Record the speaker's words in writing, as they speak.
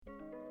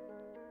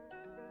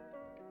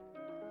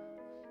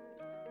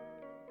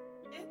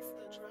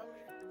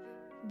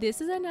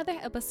This is another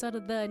episode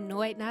of the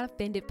Annoyed Not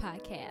Offended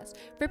podcast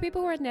for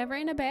people who are never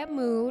in a bad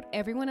mood.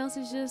 Everyone else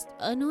is just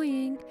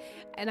annoying.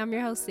 And I'm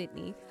your host,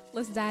 Sydney.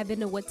 Let's dive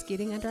into what's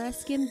getting under our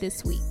skin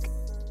this week.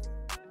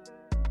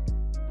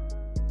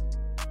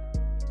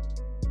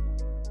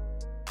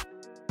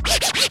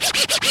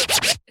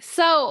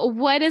 So,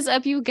 what is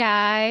up, you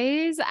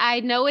guys? I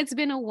know it's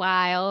been a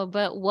while,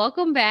 but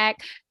welcome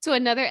back to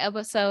another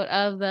episode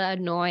of the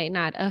Annoyed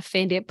Not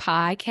Offended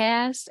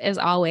podcast. As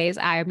always,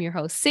 I am your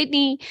host,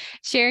 Sydney,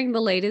 sharing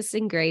the latest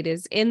and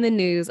greatest in the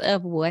news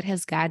of what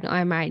has gotten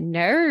on my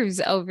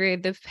nerves over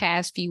the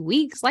past few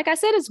weeks. Like I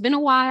said, it's been a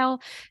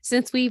while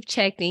since we've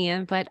checked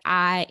in, but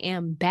I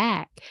am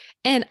back.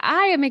 And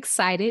I am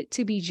excited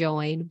to be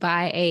joined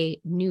by a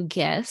new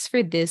guest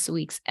for this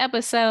week's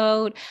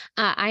episode.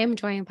 I am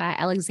joined by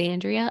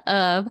Alexandria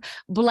of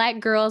Black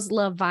Girls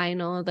Love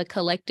Vinyl, the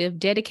collective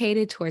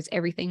dedicated towards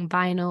everything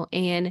vinyl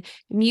and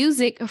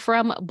music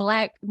from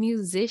Black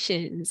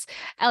musicians.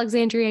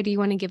 Alexandria, do you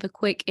want to give a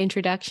quick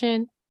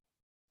introduction?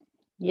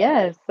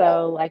 Yes,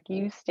 so like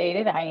you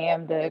stated, I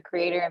am the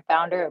creator and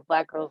founder of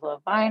Black Girls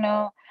Love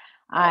Vinyl.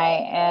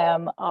 I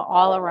am an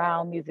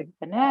all-around music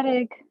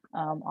fanatic,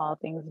 all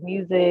things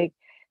music,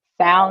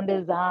 sound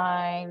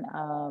design,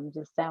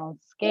 just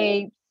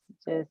soundscapes,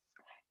 just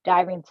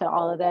diving into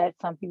all of that.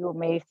 Some people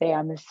may say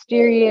I'm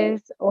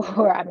mysterious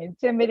or I'm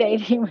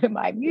intimidating with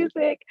my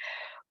music,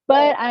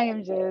 but I am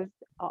just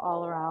an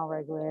all-around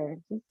regular,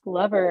 just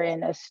lover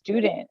and a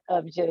student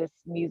of just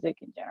music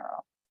in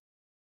general.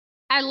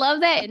 I love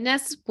that. And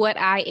that's what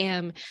I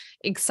am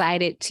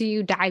excited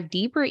to dive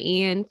deeper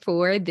in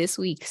for this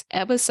week's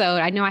episode.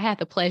 I know I had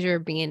the pleasure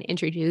of being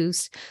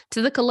introduced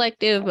to the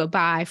collective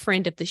by a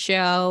friend of the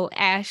show,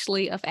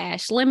 Ashley of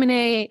Ash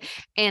Lemonade.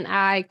 And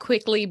I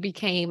quickly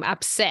became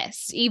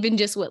obsessed, even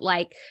just with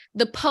like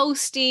the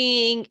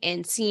posting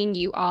and seeing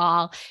you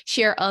all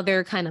share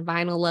other kind of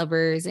vinyl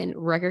lovers and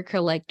record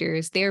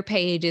collectors, their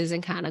pages,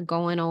 and kind of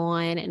going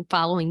on and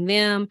following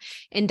them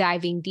and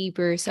diving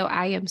deeper. So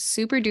I am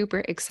super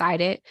duper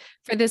excited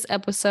for this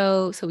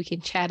episode so we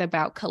can chat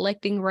about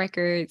collecting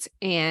records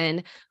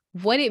and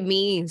what it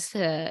means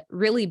to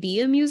really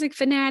be a music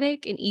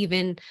fanatic and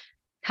even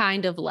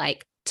kind of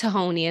like to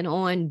hone in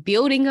on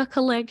building a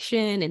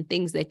collection and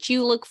things that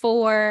you look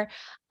for.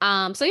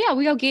 So yeah,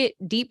 we'll get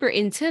deeper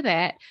into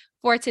that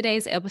for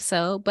today's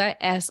episode. But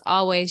as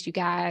always, you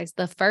guys,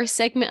 the first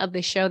segment of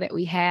the show that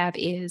we have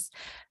is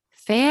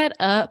Fed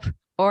Up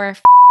or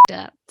F***ed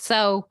Up.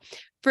 So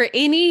for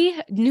any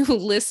new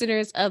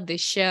listeners of the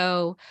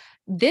show,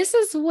 this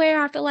is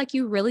where I feel like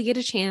you really get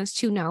a chance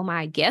to know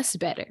my guests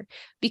better,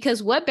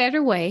 because what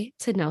better way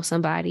to know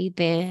somebody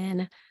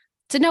than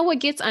to know what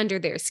gets under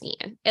their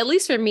skin? At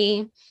least for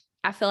me,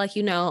 I feel like,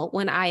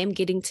 when I am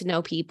getting to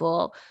know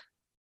people,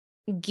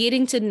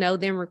 getting to know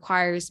them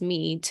requires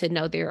me to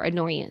know their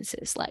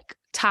annoyances, like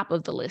top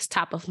of the list,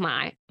 top of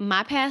mind.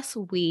 My past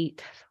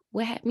week,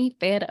 what had me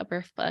fed up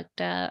or fucked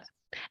up?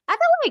 I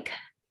feel like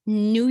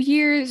New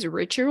Year's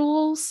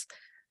rituals,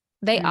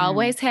 they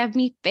always have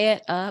me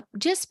fed up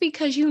just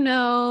because,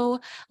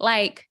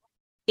 like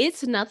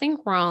it's nothing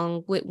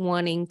wrong with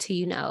wanting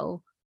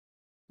to,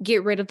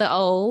 get rid of the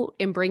old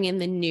and bring in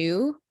the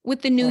new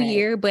with the new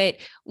year. But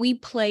we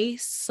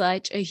place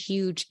such a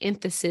huge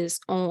emphasis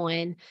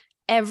on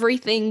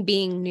everything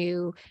being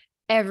new,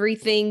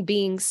 everything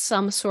being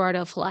some sort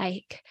of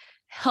like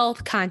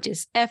health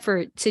conscious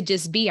effort to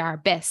just be our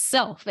best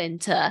self and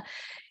to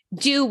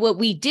do what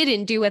we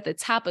didn't do at the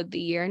top of the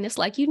year. And it's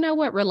like, you know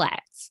what?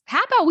 Relax.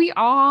 How about we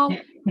all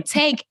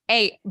take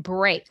a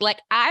break? Like,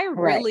 I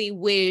really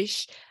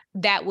wish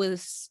that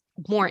was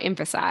more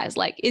emphasized.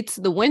 Like, it's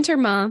the winter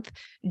month.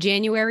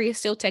 January is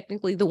still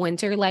technically the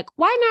winter. Like,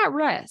 why not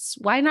rest?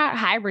 Why not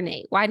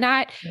hibernate? Why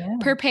not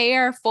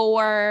prepare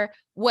for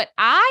what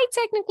I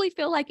technically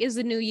feel like is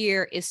the new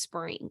year is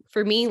spring?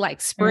 For me,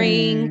 like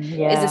spring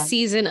is a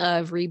season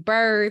of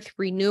rebirth,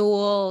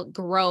 renewal,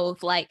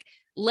 growth. Like,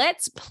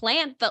 let's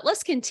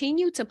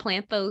continue to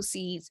plant those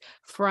seeds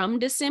from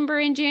December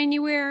and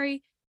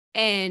January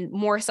and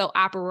more so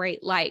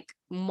operate like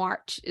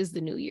March is the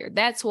new year.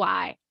 That's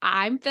why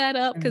I'm fed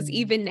up, because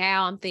even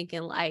now I'm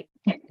thinking like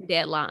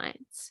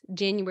deadlines,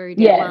 January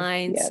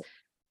deadlines.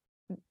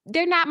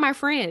 They're not my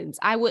friends.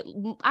 I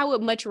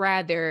would much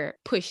rather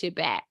push it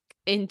back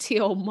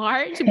until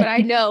March, but I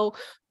know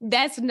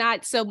that's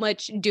not so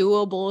much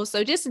doable.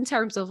 So just in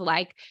terms of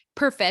like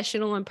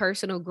professional and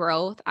personal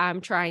growth,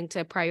 I'm trying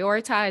to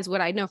prioritize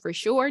what I know for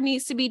sure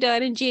needs to be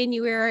done in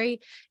January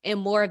and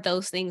more of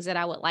those things that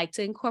I would like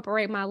to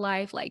incorporate in my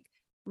life, like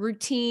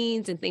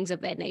routines and things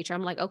of that nature.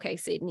 I'm like, okay,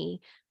 Sydney,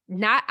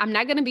 I'm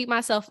not going to beat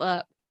myself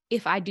up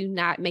if I do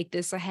not make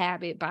this a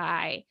habit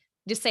by,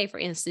 just say, for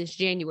instance,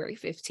 January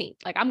 15th.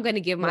 Like, I'm going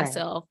to give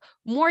myself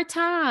more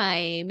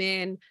time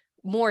and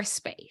more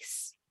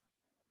space.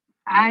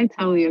 I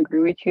totally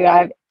agree with you.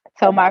 I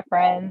tell my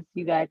friends,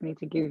 you guys need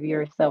to give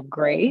yourself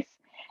grace.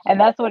 And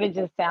that's what it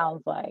just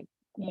sounds like.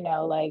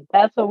 Like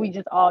that's what we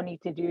just all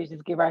need to do is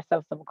just give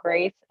ourselves some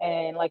grace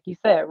and, like you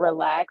said,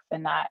 relax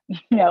and not,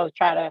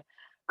 try to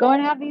go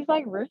and have these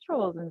like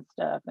rituals and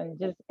stuff, and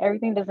just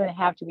everything doesn't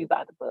have to be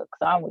by the book.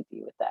 So I'm with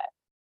you with that.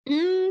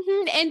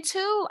 And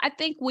two, I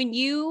think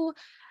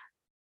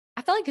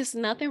I feel like there's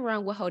nothing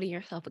wrong with holding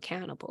yourself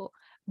accountable.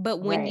 But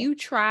when Right. you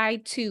try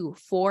to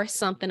force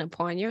something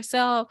upon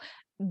yourself,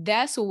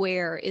 that's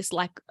where it's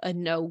like a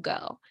no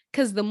go.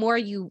 Because the more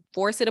you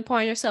force it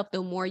upon yourself,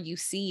 the more you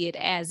see it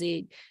as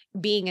it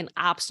being an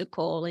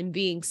obstacle and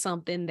being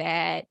something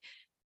that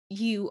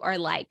you are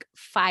like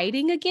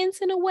fighting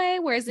against in a way.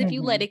 Whereas if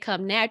you let Hmm. it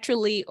come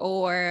naturally,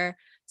 or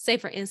say,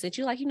 for instance,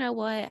 you're like, you know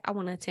what, I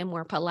want to attend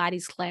more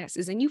Pilates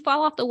classes, and you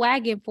fall off the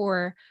wagon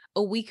for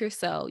a week or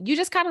so, you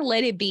just kind of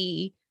let it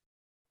be,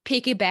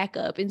 pick it back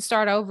up and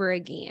start over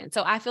again.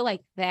 So I feel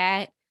like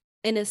that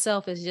in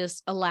itself is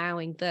just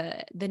allowing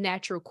the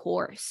natural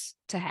course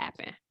to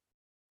happen.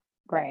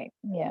 Right.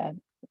 Yeah.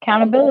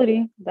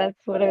 Accountability. That's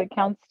what it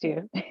counts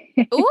to.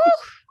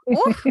 Oof,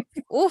 oof,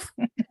 oof.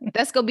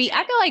 That's gonna be,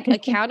 I feel like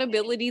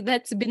accountability,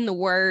 that's been the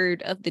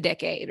word of the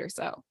decade or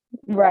so.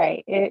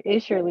 Right.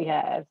 It surely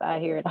has. I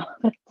hear it all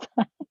the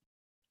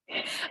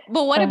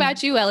But what time.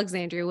 about you,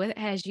 Alexandria? What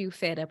has you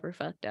fed up or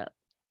fucked up?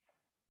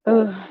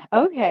 Ooh,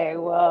 okay,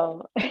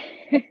 well,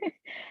 it's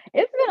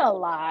been a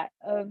lot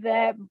of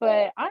that,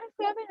 but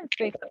honestly, I've been in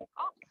space of,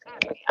 oh,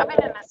 excuse me, I've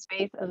been in a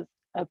space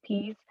of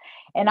peace,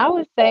 and I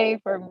would say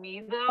for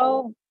me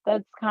though,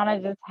 that's kind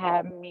of just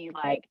had me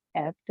like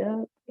effed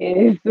up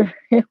is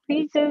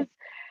really just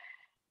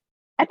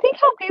I think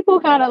how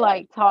people kind of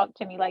like talk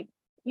to me, like,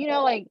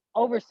 like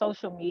over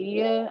social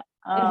media,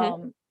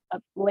 Hmm.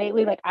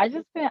 lately, like I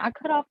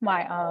cut off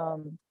my,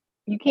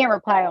 you can't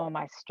reply on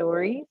my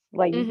stories.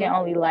 Like you Hmm. can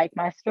only like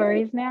my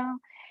stories now.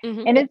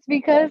 Hmm. And it's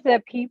because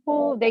that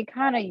people, they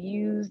kind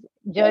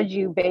of judge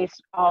you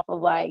based off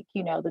of like,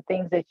 the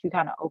things that you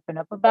kind of open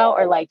up about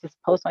or like just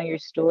post on your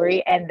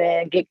story and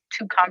then get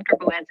too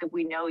comfortable as if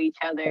we know each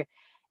other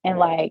and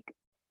like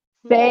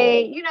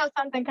say,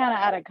 something kind of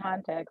out of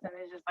context. And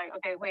it's just like,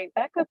 okay, wait,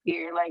 back up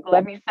here. Like,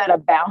 let me set a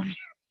boundary.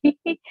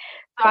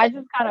 So I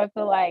just kind of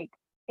feel like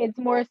it's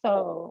more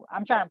so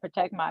I'm trying to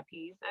protect my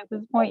peace at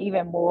this point,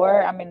 even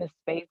more. I'm in the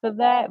space of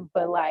that.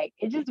 But like,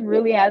 it just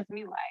really has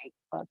me like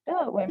fucked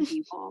up when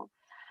people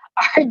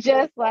are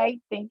just like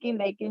thinking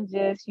they can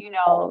just,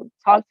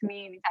 talk to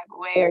me any type of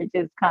way or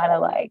just kind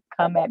of like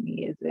come at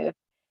me as if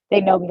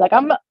they know me. Like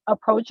I'm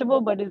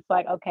approachable, but it's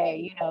like,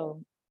 okay,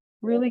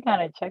 really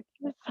kind of check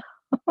yourself.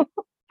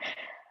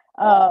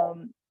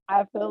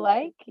 I feel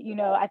like,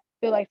 I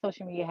feel like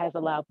social media has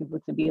allowed people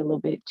to be a little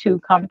bit too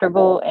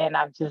comfortable, and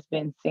I've just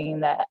been seeing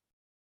that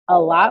a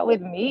lot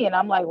with me, and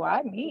I'm like,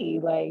 why me?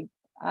 Like,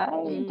 I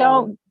Mm.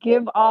 don't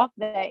give off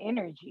that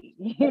energy,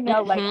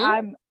 like Hmm.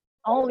 I'm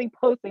only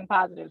posting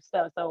positive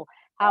stuff. So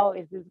how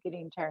is this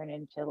getting turned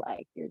into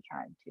like you're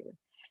trying to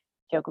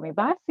joke with me?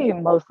 But I see it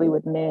mostly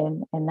with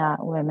men and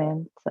not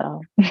women.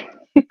 So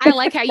I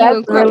like how you that's really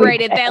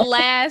incorporated bad. that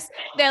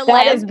That is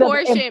last the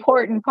portion,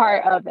 important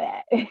part of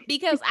that.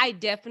 because I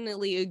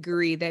definitely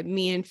agree that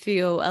men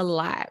feel a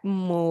lot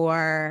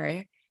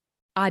more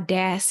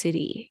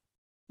audacity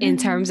in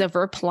terms Mhm. of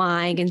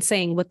replying and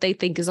saying what they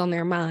think is on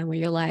their mind, where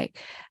you're like,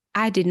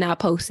 I did not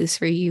post this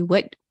for you.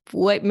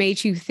 What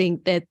made you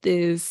think that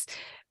this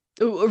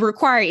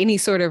require any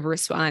sort of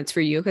response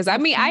for you? Because I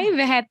mean,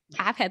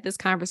 I've had this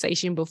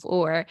conversation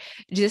before,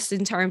 just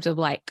in terms of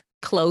like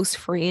close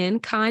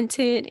friend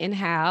content and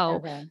how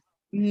Okay.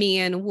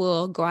 men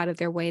will go out of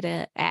their way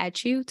to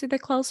add you to their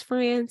close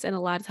friends. And a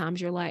lot of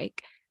times you're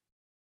like,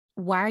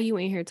 why are you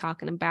in here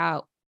talking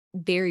about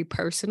very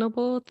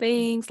personable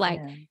things? Like,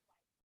 Yeah.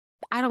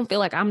 I don't feel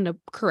like I'm the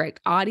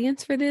correct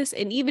audience for this.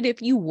 And even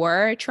if you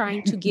were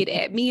trying to get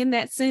at me in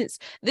that sense,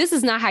 this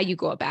is not how you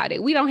go about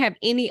it. We don't have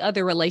any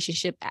other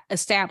relationship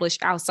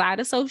established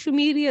outside of social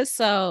media.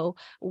 So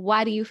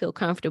why do you feel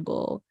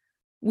comfortable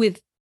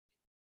with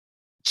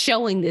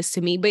showing this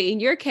to me? But in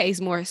your case,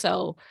 more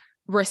so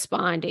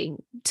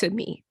responding to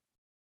me.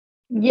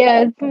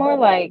 Yeah, it's more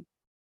like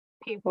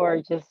people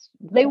are just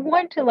they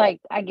want to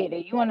like I get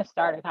it. You want to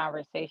start a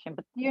conversation,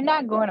 but you're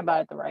not going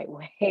about it the right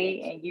way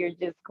and you're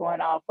just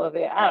going off of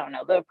it. I don't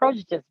know. The approach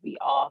just be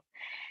off.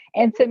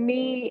 And to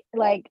me,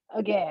 like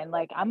again,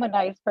 like I'm a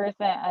nice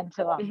person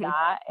until I'm Hmm.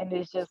 not. And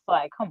it's just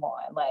like, come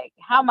on, like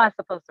how am I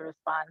supposed to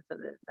respond to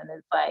this? And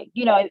it's like,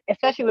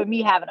 especially with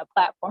me having a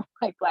platform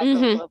like Black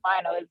Girls Hmm. Love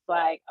Vinyl, it's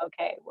like,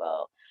 okay,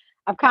 well,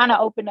 I've kind of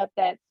opened up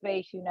that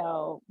space,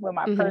 with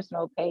my Hmm.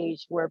 personal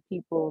page where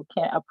people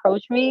can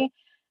approach me.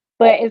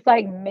 But it's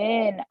like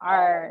men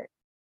are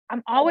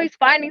I'm always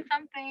finding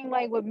something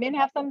like would men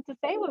have something to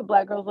say with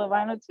Black Girls Love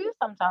Vinyl too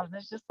sometimes.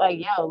 It's just like,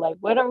 yo, like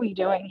what are we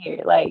doing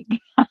here? Like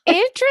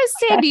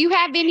Interested. Do you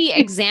have any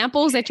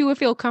examples that you would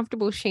feel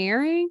comfortable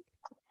sharing?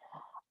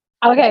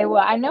 okay,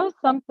 well, I know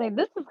something.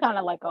 This is kind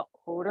of like a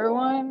older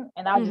one,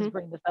 and I'll just Hmm.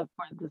 bring this up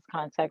for this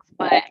context.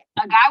 But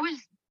a guy was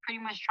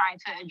pretty much trying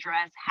to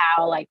address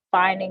how like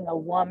finding a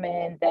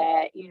woman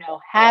that,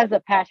 has a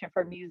passion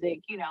for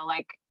music,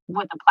 like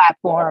what the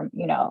platform,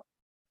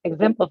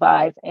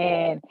 exemplifies.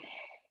 And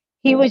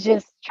he was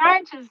just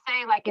trying to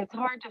say like it's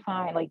hard to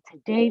find like to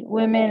date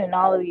women and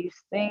all of these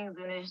things.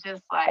 And it's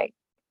just like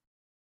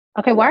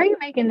Okay, why are you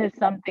making this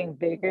something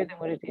bigger than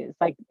what it is?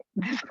 Like,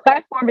 this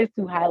platform is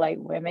to highlight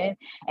women,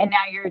 and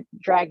now you're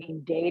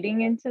dragging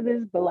dating into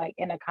this, but like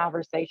in a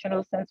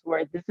conversational sense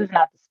where this is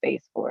not the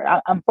space for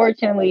it.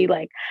 Unfortunately,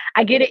 like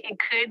I get it, it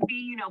could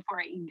be, for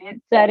an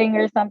event setting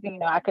or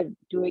something. I could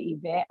do an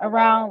event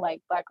around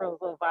like Black Girls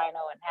Love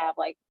Vinyl and have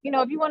like,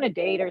 if you want to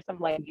date or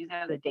something, like use it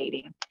as a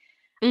dating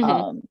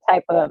Hmm.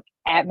 type of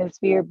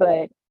atmosphere.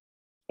 But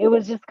it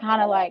was just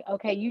kind of like,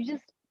 okay,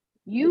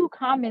 you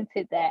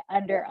commented that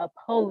under a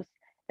post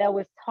that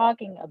was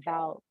talking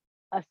about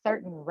a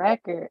certain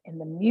record in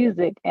the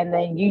music, and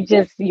then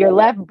your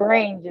left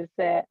brain just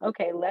said,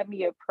 okay, let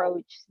me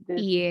approach this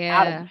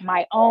out of Yeah.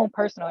 my own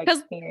personal Because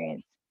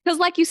experience. Because,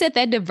 like you said,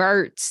 that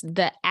diverts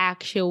the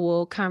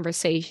actual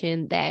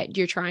conversation that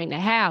you're trying to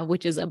have,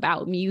 which is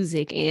about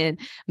music and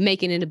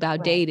making it about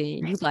Right.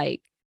 dating. You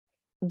like,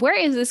 where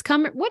is this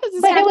coming? What does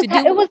this But have to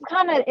it do? was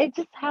kind of it's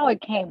just how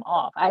it came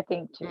off, I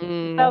think too.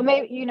 So Mm,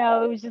 maybe,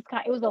 it was just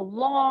it was a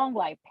long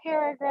like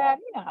paragraph.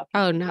 You know how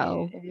oh people get.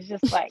 no. It's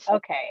just like,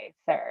 okay,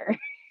 sir.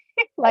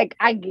 Like,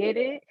 I get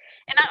it,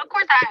 and of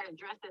course I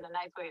addressed it a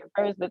nice way at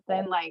first, but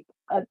then like,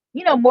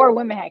 more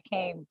women had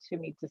came to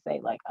me to say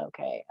like,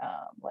 okay,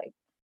 like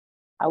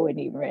I wouldn't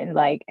even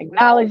like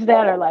acknowledge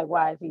that, or like,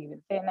 why is he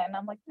even saying that? And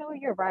I'm like, no,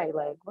 you're right.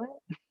 Like,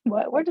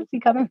 what, where does he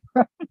coming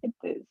from with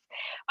this?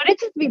 But it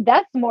just be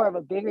that's more of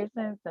a bigger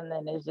sense, and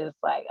then it's just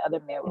like other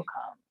men will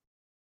come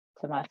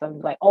to my son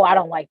like, oh, I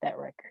don't like that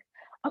record.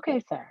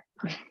 Okay, sir.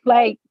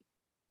 Like,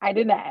 I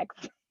didn't ask,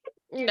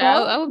 you No,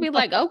 know. I would be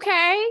like,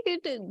 okay,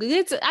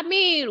 I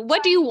mean,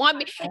 what do you want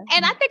me?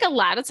 And I think a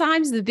lot of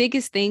times the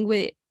biggest thing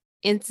with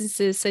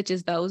instances such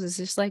as those is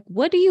just like,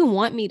 what do you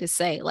want me to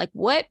say? Like,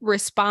 what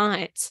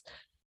response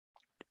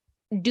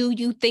do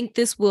you think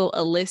this will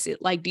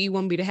elicit? Like, do you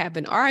want me to have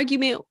an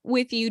argument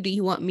with you? Do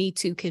you want me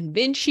to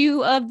convince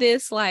you of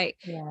this? Like,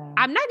 Yeah.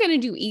 I'm not going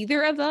to do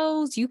either of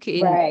those. You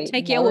can Right.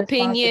 take No your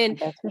response is the opinion.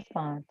 best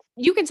response.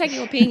 You can take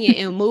your opinion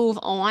and move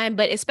on,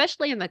 but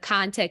especially in the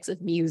context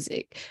of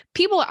music,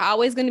 people are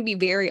always going to be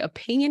very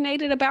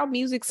opinionated about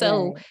music.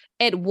 So, Right.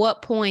 at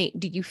what point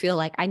do you feel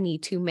like I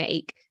need to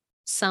make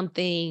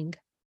something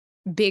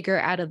bigger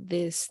out of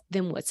this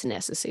than what's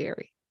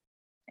necessary?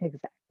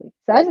 Exactly.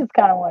 So I just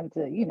kind of wanted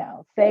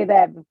to, say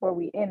that before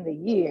we end the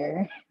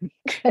year.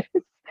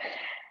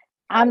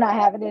 I'm not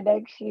having it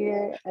next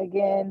year.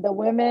 Again, the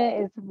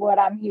women is what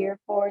I'm here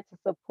for, to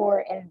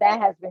support, and that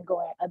has been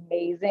going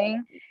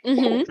amazing. And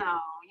Mm-hmm.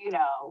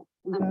 so,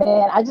 the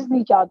men, I just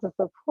need y'all to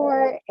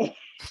support and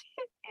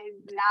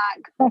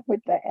not come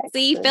with the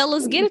See, extras,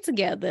 fellas, get please. it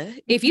together.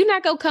 If you're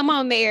not gonna come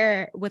on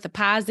there with a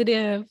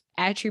positive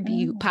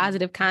attribute, Mm,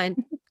 positive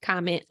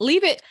comment,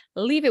 leave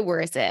it where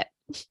it's at.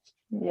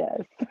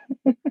 yes.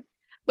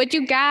 But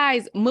you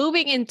guys,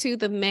 moving into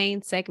the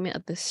main segment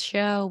of the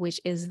show, which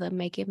is the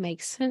Make It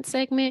Make Sense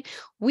segment,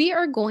 we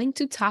are going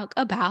to talk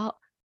about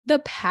the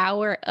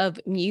power of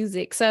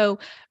music. So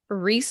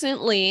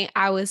recently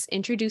I was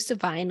introduced to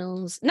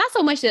vinyls, not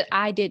so much that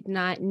I did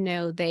not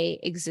know they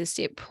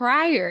existed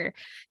prior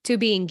to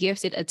being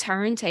gifted a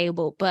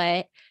turntable,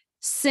 but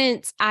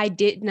since I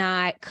did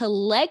not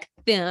collect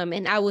them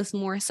and I was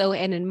more so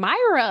an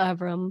admirer of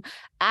them,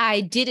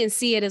 I didn't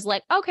see it as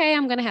like, okay,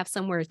 I'm gonna have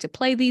somewhere to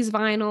play these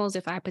vinyls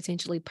if I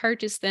potentially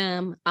purchase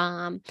them.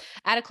 I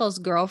had a close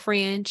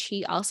girlfriend.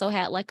 She also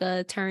had like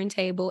a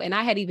turntable, and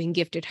I had even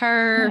gifted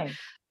her. Nice.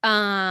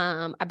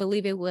 I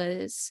believe it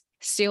was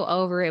Still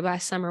Over It by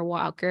Summer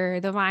Walker,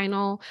 the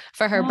vinyl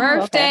for her Oh, okay.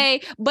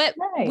 birthday. But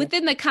Nice.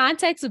 within the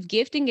context of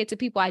gifting it to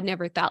people, I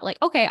never thought like,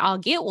 okay, I'll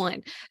get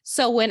one.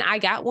 So when I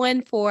got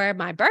one for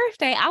my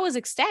birthday, I was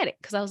ecstatic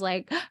because I was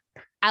like,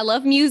 I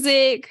love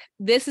music.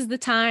 This is the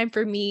time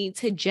for me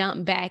to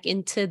jump back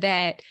into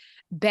that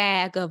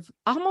bag of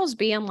almost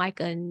being like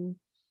an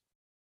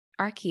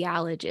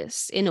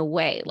archaeologist in a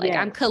way. Like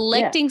I'm Yes. Yes.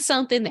 collecting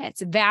something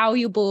that's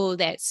valuable,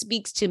 that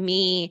speaks to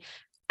me.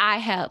 I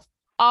have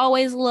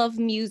always loved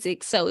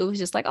music. So it was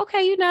just like,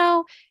 okay,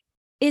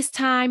 it's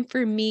time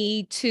for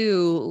me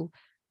to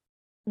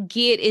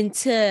get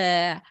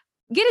into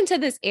get into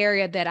this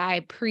area that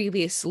I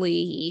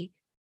previously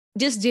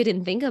just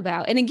didn't think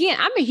about. And again,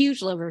 I'm a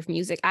huge lover of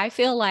music. I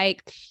feel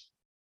like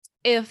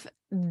if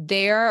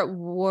there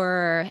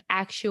were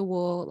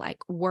actual like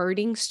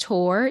wordings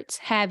towards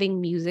having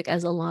music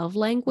as a love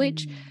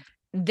language,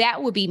 Mm,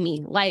 that would be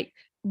me. Like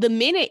the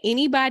minute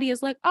anybody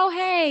is like, oh,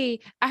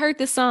 hey, I heard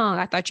this song.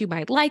 I thought you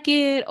might like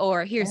it.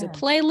 Or here's a yeah.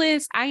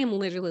 playlist. I am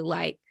literally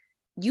like,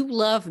 you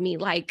love me.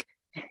 Like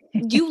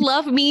you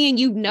love me and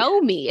you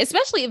know me,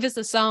 especially if it's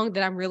a song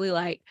that I'm really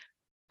like,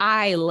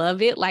 I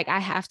love it. Like I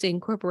have to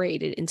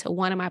incorporate it into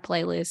one of my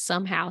playlists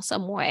somehow,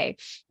 some way.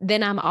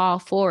 Then I'm all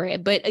for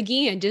it. But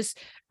again, just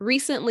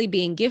recently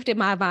being gifted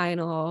my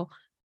vinyl,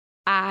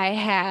 I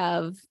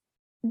have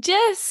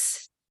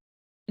just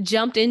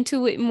jumped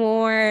into it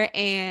more,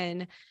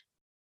 and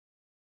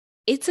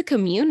it's a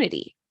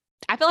community.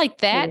 I feel like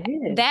It that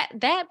is. that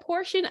that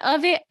portion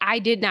of it I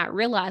did not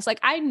realize. Like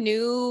I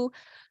knew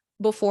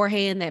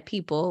beforehand that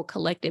people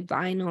collected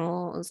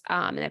vinyls,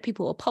 and that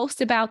people will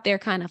post about their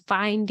kind of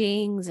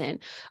findings and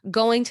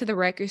going to the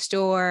record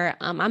store.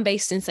 I'm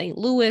based in St.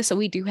 Louis, so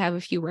we do have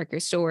a few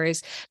record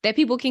stores that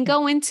people can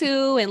go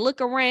into and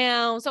look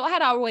around. So I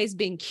had always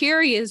been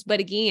curious, but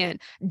again,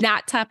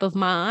 not top of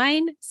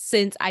mind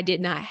since I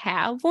did not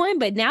have one.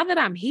 But now that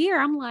I'm here,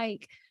 I'm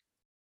like,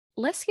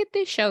 let's get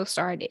this show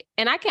started.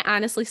 And I can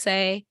honestly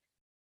say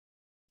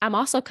I'm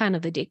also kind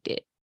of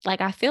addicted. Like,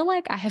 I feel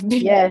like I have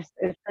been Yes,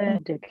 it's an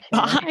addiction.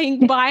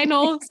 buying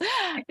vinyls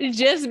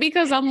just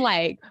because I'm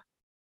like,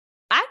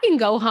 I can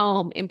go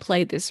home and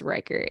play this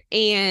record.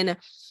 And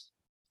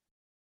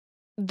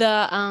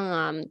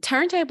the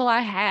turntable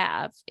I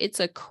have, it's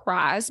a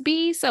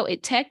Crosby, so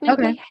it technically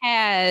Okay.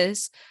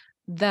 has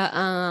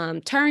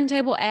the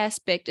turntable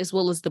aspect as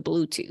well as the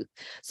Bluetooth.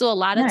 So a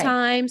lot of Nice.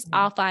 times Mhm.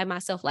 I'll find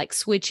myself like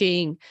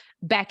switching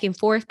back and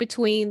forth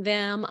between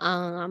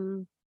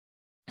them.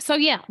 So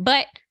yeah,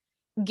 but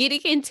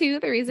getting into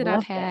the reason I've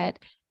Love that. had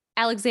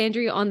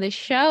Alexandria on the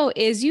show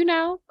is, you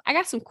know, I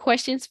got some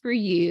questions for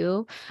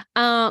you.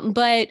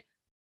 But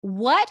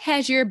what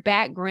has your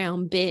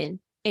background been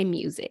in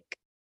music?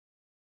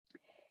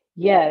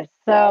 Yes.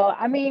 So,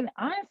 I mean,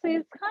 honestly,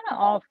 it's kind of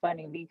all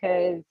funny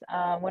because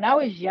when I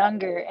was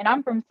younger, and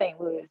I'm from St.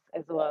 Louis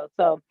as well.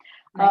 So,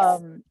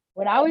 Nice.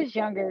 when I was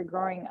younger,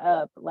 growing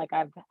up, like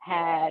I've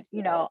had,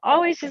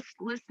 always just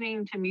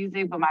listening to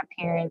music, but my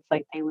parents,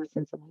 like, they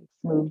listen to like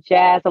smooth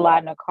jazz a lot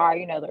in the car,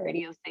 the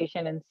radio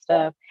station and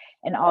stuff.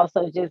 And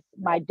also just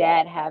my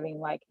dad having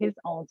like his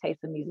own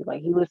taste of music.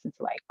 Like, he listened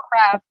to like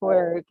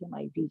Kraftwerk and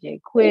like DJ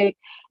Quick,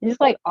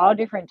 just like all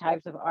different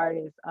types of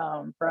artists,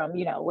 from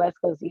West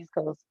Coast, East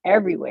Coast,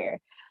 everywhere.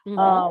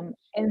 Hmm.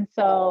 And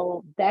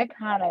so that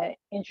kind of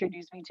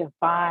introduced me to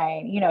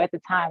find, at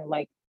the time,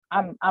 like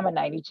I'm a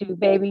 92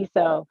 baby.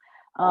 So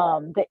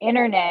the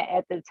internet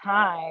at the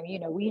time,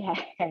 we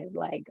had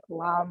like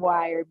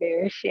LimeWire,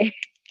 Bearshare,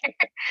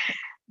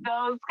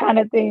 those kind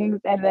of things.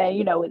 And then,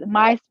 with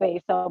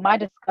MySpace, so my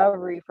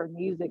discovery for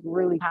music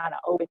really kind of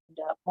opened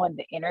up on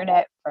the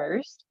internet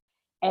first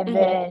and Hmm.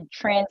 then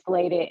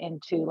translated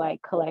into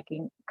like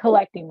collecting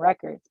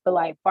records. But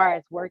like far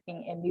as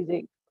working in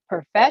music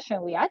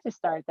professionally, I just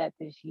started that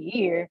this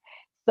year.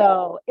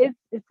 So it's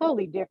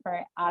totally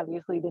different,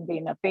 obviously, than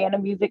being a fan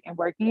of music and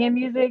working in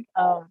music,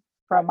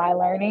 from my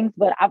learnings.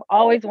 But I've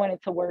always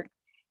wanted to work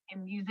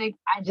in music.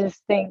 I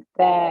just think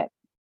that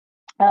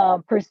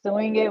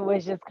pursuing it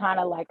was just kind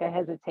of like a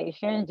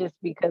hesitation just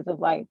because of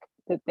like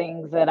the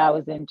things that I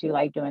was into,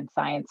 like doing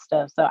science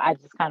stuff. So I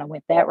just kind of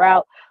went that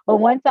route. But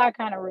once I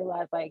kind of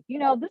realized, like,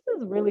 this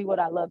is really what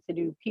I love to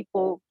do.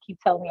 People keep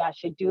telling me I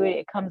should do it.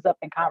 It comes up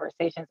in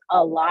conversations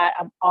a lot.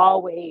 I'm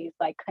always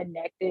like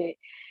connected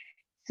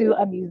to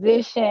a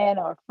musician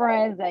or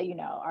friends that,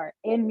 are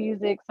in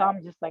music. So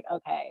I'm just like,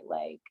 okay,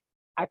 like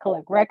I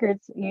collect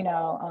records, in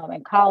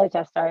college,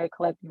 I started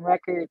collecting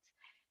records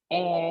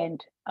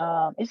and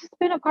it's just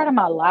been a part of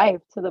my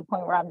life to the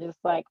point where I'm just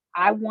like,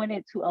 I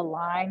wanted to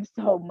align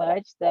so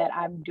much that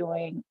I'm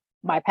doing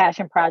my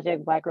passion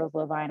project, Black Girls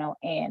Love Vinyl,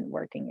 and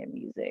working in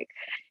music.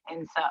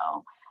 And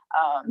so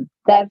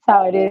that's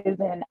how it is.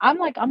 And I'm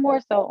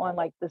more so on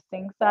like the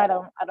sync side.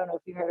 I don't know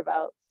if you heard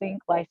about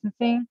sync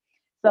licensing.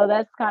 So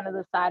that's kind of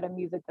the side of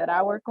music that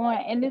I work on.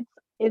 And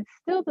it's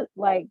still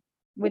like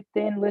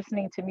within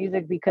listening to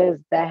music because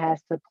that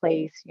has to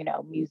place,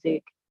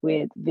 music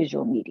with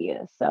visual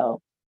media.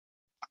 So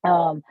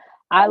um,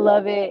 I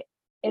love it.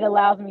 It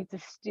allows me to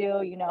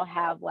still,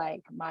 have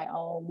like my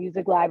own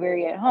music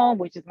library at home,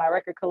 which is my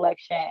record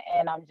collection.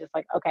 And I'm just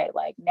like, okay,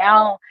 like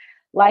now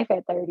life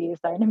at 30 is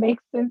starting to make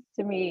sense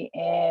to me.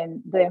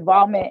 And the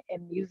involvement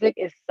in music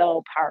is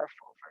so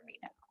powerful for me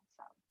now.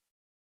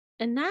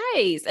 And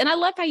nice. And I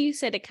love how you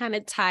said it kind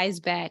of ties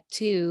back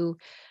to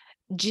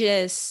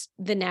just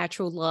the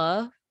natural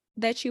love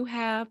that you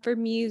have for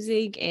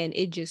music and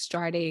it just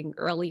starting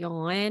early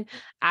on.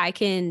 I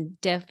can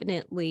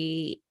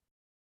definitely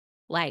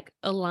like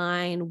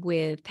align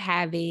with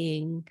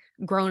having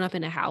grown up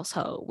in a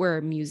household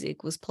where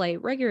music was played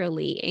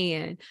regularly.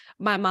 And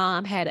my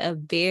mom had a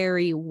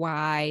very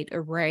wide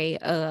array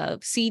of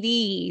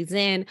CDs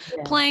and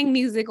So, playing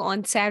music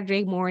on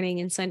Saturday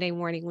morning and Sunday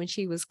morning when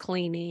she was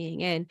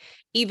cleaning, and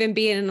even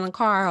being in the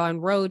car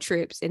on road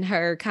trips and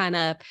her kind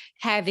of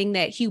having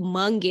that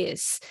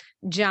humongous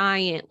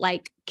giant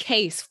like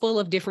case full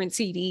of different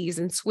CDs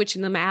and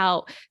switching them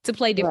out to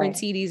play different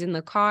right. CDs in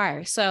the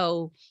car.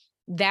 So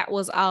that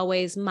was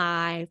always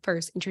my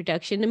first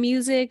introduction to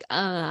music.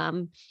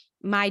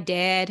 My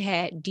dad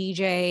had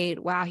DJ'd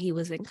while he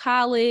was in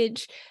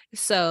college.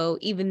 So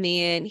even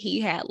then,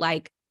 he had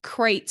like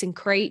crates and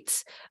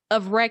crates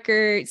of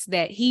records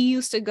that he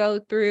used to go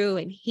through.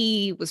 And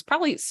he was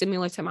probably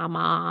similar to my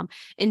mom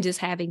in just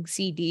having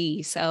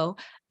CDs. So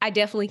I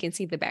definitely can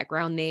see the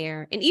background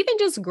there. And even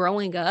just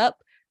growing up,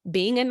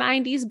 being a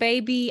 90s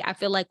baby, I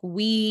feel like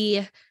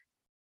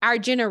our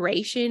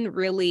generation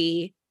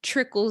really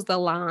trickles the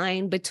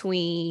line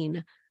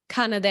between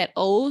kind of that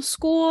old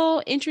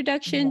school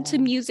introduction to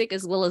Yeah. music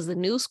as well as the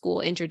new school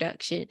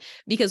introduction,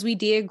 because we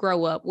did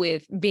grow up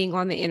with being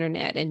on the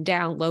internet and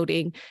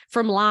downloading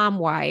from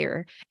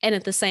LimeWire, and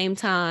at the same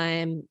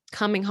time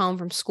coming home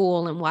from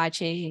school and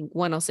watching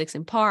 106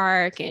 in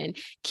Park and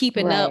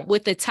keeping up Right.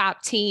 with the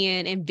top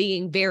 10 and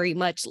being very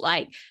much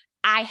like,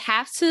 I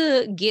have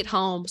to get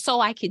home so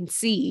I can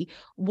see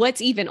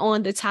what's even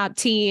on the top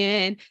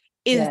 10.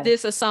 Is Yes.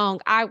 this a song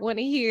I want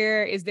to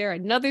hear? Is there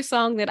another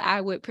song that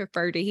I would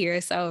prefer to hear?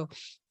 So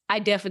I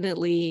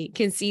definitely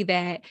can see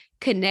that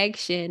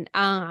connection.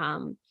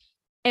 And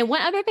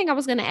one other thing I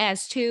was going to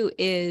ask too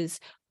is,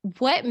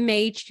 what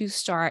made you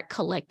start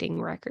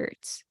collecting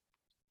records?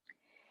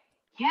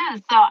 Yeah,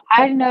 so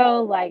I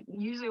know like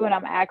usually when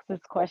I'm asked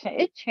this question,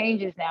 it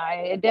changes now.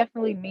 And it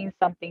definitely means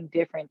something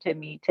different to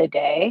me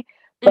today.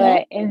 Mm-hmm.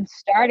 But in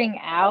starting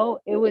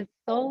out, it was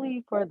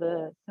solely for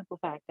the simple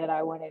fact that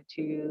I wanted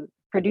to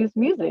produce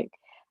music.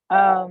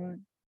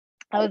 Um,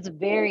 I was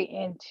very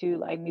into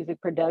like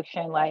music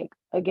production. Like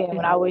again,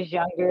 when I Mm-hmm. was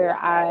younger,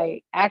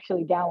 I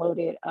actually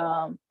downloaded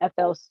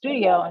FL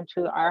Studio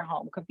into our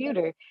home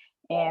computer.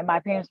 And my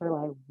parents were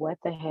like, what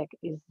the heck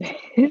is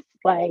this?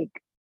 Like,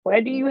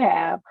 what do you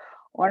have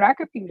on our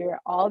computer?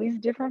 All these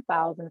different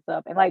files and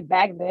stuff. And like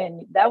back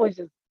then, that was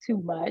just too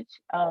much,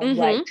 like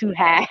Mm-hmm. to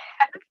have.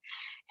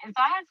 And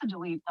so I had to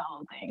delete the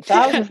whole thing. So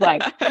I was just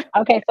like,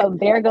 okay, so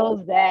there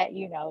goes that,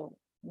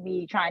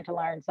 me trying to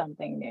learn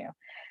something new.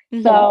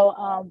 Mm-hmm.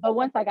 So, but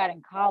once I got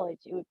in college,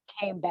 it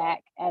came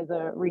back as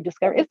a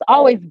rediscovery. It's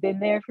always been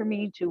there for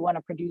me to want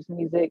to produce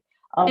music,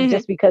 Mm-hmm.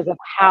 just because of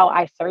how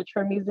I search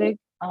for music,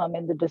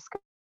 and the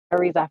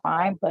discoveries I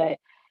find. But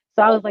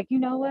so I was like, you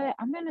know what?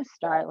 I'm gonna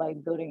start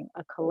like building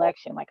a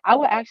collection. Like I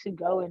would actually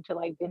go into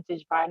like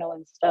vintage vinyl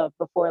and stuff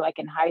before, like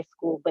in high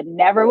school, but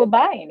never would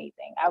buy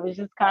anything. I was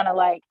just kind of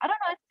like, I don't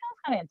know. I think I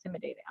was kind of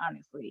intimidated,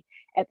 honestly,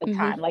 at the Mm-hmm.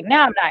 time. Like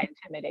now I'm not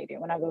intimidated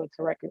when I go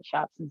to record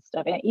shops and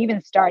stuff. And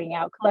even starting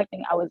out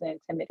collecting, I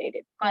wasn't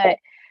intimidated. But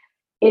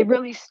it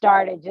really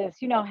started just,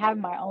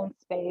 having my own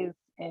space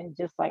and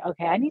just like,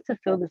 okay, I need to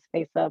fill this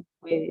space up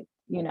with,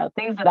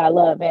 things that I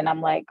love. And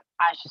I'm like,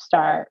 I should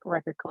start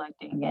record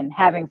collecting, and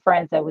having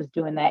friends that was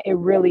doing that, it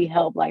really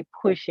helped like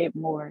push it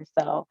more.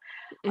 So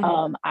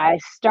Mm-hmm. I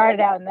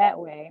started out in that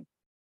way.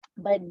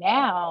 But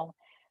now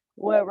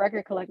what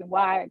record collecting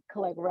why I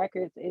collect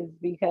records is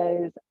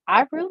because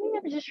I really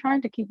am just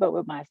trying to keep up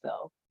with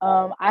myself.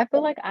 I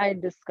feel like I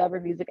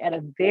discover music at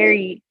a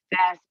very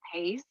fast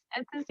pace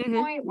at this Mm-hmm.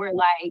 point, where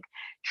like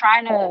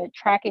trying to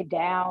track it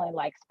down and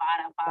like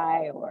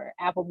Spotify or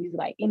Apple Music,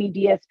 like any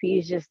DSP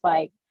is just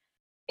like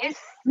it's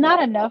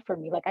not enough for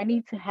me. Like I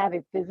need to have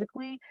it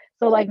physically.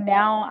 So like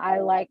now I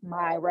like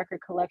my record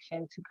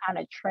collection to kind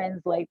of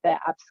translate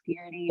that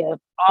obscurity of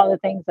all the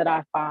things that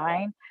I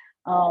find.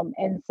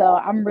 And so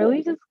I'm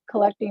really just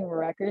collecting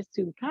records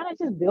to kind of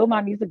just build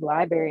my music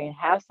library and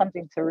have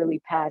something to really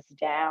pass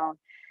down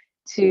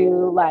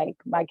to like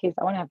my kids.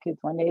 I want to have kids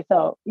one day.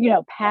 So,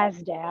 pass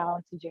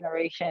down to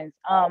generations.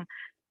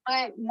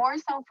 But more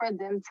so for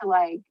them to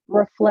like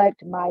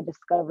reflect my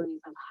discoveries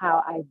of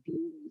how I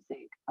view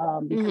music.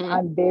 Because Mm-hmm.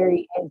 I'm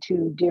very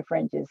into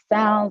different just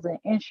sounds and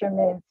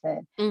instruments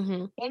and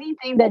Mm-hmm.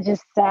 anything that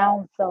just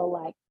sounds so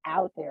like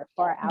out there,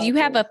 far Do out you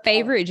have there. a So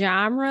favorite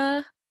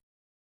genre?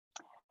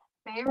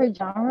 favorite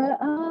genre,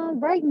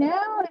 right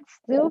now it's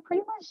still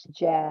pretty much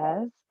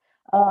jazz.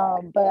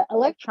 But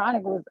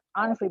electronic was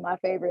honestly my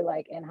favorite,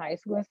 like in high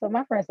school and stuff.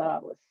 My friends thought I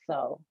was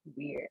so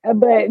weird,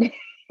 but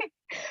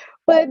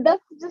but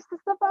that's just the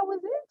stuff I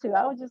was into.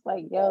 I was just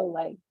like, yo,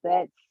 like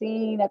that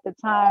scene at the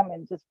time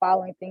and just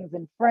following things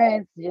in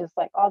France, just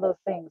like all those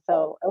things.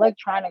 So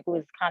electronic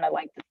was kind of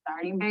like the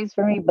starting base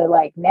for me. But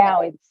like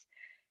now it's,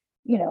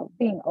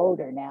 being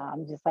older now,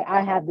 I'm just like,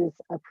 I have this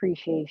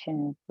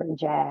appreciation for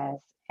jazz.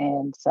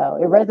 And so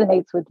it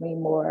resonates with me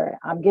more.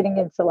 I'm getting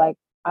into like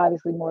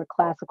obviously more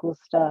classical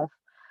stuff,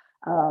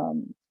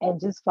 and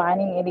just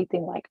finding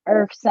anything like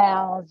earth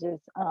sounds.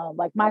 Just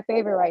like my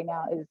favorite right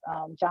now is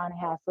John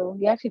Hassel.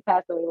 He actually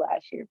passed away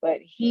last year, but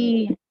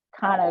he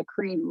kind of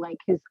created like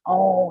his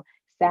own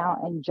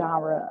sound and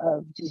genre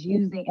of just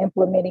using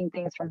implementing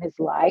things from his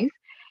life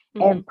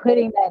Mm-hmm. and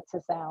putting that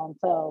to sound.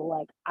 So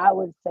like I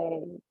would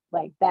say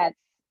like that's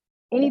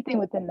anything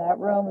within that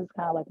realm is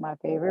kind of like my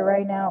favorite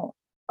right now,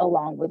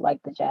 along with like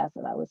the jazz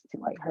that I listen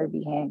to, like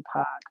Herbie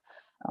Hancock,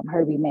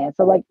 Herbie Mann.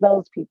 So like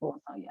those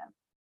people. So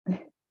yeah.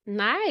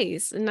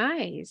 Nice,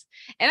 nice.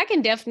 And I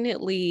can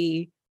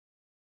definitely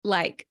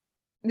like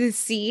to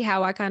see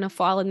how I kind of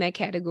fall in that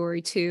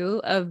category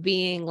too, of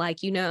being like,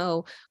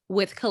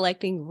 with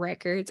collecting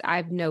records,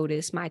 I've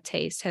noticed my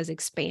taste has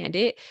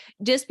expanded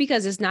just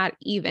because it's not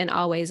even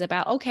always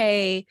about,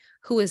 okay,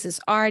 who is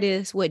this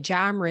artist? What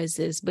genre is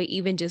this? But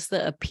even just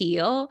the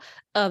appeal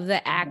of the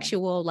Mhm.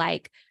 actual,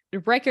 like, the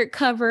record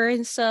cover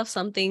and stuff.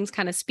 Some things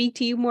kind of speak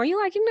to you more.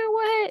 You're like, you know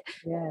what?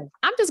 Yes.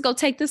 I'm just gonna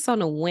take this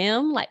on a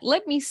whim. Like,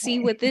 let me see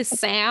what this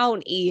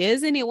sound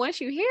is. And then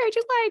once you hear it,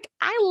 you're like,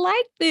 I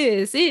like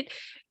this.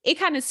 It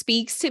kind of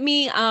speaks to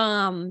me.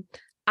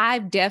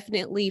 I've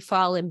definitely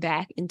fallen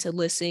back into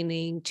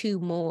listening to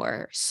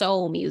more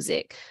soul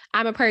music.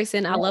 I'm a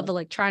person, I love Yeah.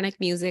 electronic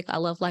music. I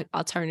love like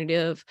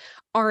alternative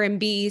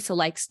R&B. So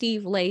like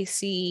Steve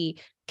Lacy,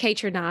 K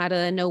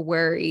Tronada, No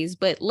Worries.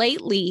 But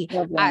lately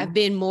Love I've them.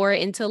 been more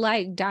into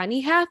like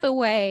Donny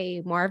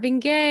Hathaway, Marvin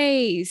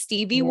Gaye,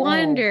 Stevie Yes.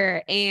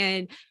 Wonder,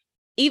 and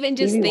even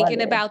just Stevie thinking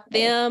Wonder. about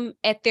Yes. them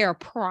at their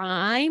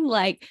prime,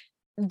 like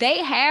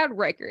they had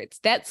records.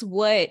 That's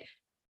what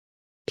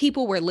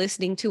people were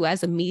listening to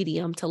as a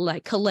medium to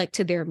like collect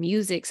to their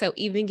music. So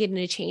even getting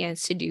a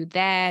chance to do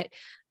that,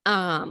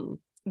 um,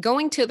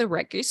 going to the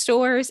record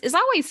stores is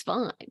always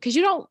fun because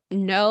you don't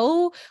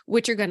know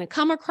what you're going to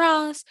come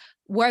across,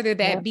 whether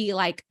that Yep. be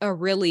like a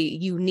really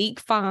unique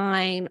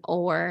find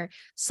or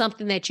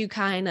something that you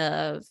kind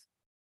of,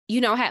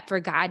 had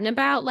forgotten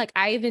about. Like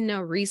I even know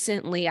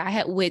recently I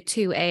had went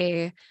to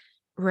a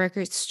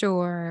record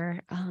store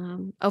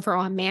over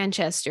on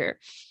Manchester,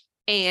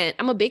 and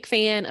I'm a big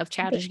fan of Is it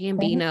Childish Planet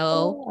Gambino.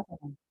 Store?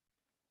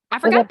 I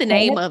Was forgot it the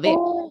name Planet of it.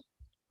 Store?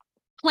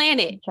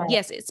 Planet. I'm trying to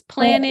Yes, it's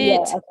Planet.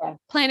 Planet. Yeah. Okay.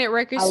 Planet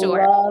Record I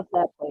Store. love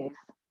that place.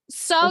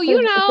 So,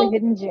 It's a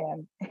hidden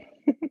gem.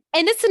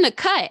 and it's in the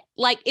cut.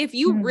 Like if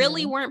you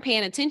really Hmm. weren't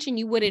paying attention,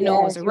 you wouldn't know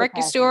it was Yes, a you'll record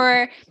pass it.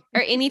 store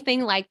or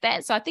anything like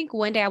that. So I think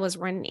one day I was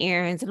running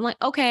errands and I'm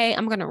like, okay,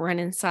 I'm gonna run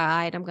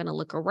inside. I'm gonna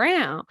look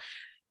around.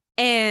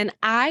 And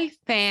I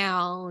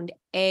found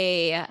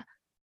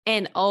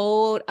an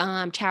old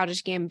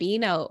Childish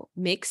Gambino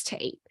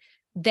mixtape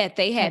that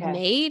they had Okay.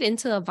 made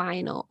into a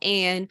vinyl.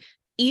 And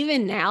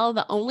even now,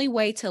 the only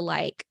way to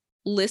like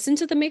listen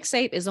to the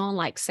mixtape is on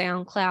like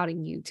SoundCloud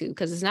and YouTube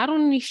because it's not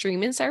on any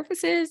streaming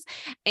services.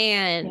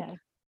 And Yeah.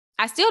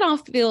 I still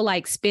don't feel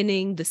like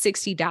spending the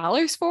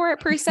 $60 for it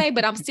per se,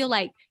 but I'm still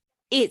like,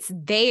 it's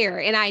there.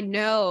 And I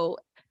know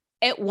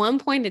at one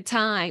point in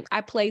time,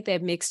 I played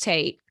that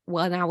mixtape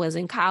when I was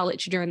in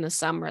college during the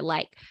summer,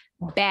 like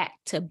back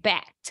to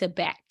back to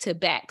back to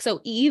back.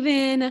 So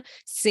even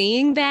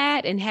seeing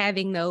that and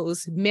having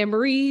those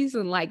memories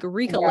and like Right.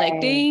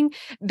 recollecting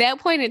that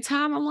point in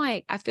time, I'm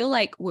like, I feel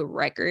like with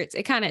records,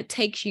 it kind of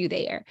takes you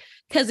there.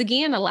 Cause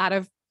again, a lot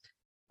of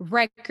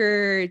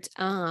records,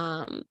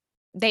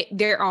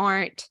 there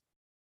aren't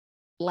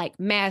like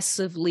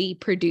massively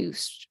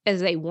produced as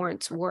they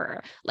once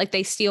were. Like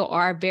they still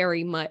are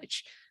very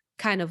much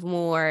kind of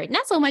more,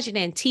 not so much an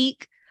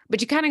antique,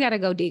 but you kind of got to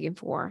go digging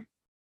for.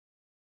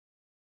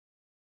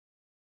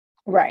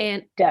 Right.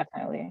 And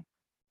Definitely.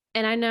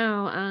 I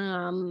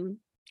know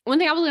one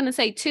thing I was going to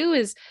say too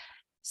is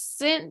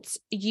since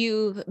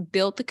you've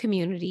built the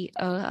community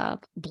of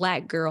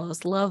Black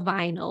girls love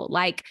vinyl,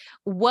 like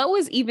what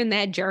was even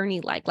that journey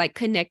like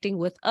connecting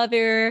with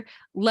other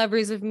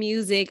lovers of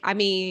music? I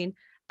mean,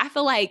 I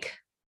feel like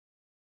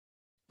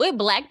with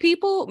Black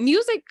people,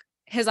 music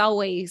has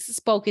always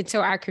spoken to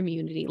our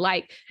community,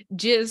 like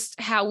just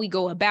how we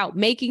go about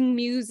making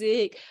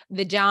music,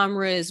 the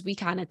genres we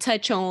kind of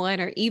touch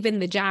on, or even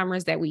the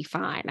genres that we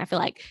find. I feel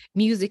like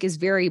music is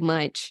very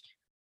much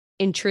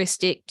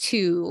intrinsic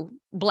to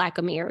Black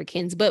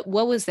Americans. But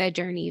what was that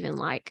journey even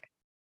like?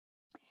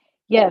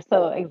 Yeah,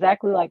 so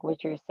exactly like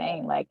what you're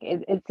saying, like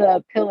it's a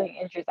appealing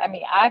interest. I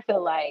mean, I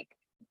feel like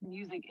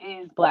music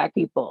is Black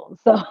people.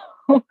 So,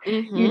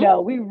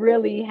 Mm-hmm. we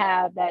really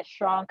have that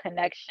strong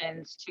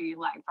connections to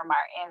like from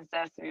our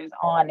ancestors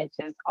on. It's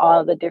just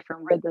all the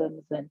different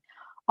rhythms and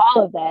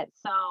all of that.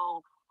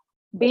 So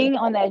being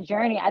on that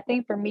journey, I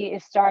think for me,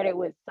 it started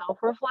with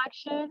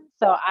self-reflection.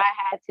 So I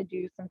had to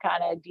do some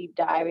kind of deep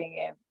diving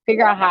and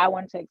figure out how I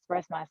wanted to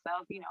express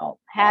myself,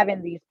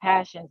 having these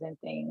passions and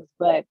things.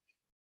 But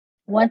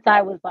once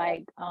I was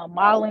like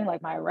modeling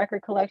like my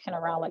record collection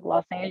around like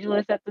Los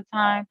Angeles at the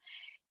time,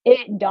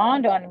 it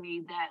dawned on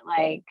me that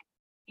like,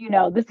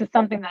 this is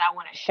something that I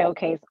want to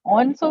showcase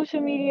on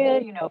social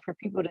media, for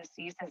people to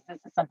see since this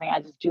is something I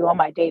just do on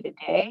my day to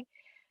day.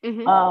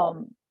 Mm-hmm.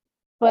 Um,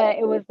 but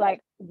it was like,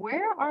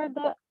 where are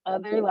the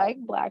other like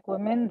Black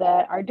women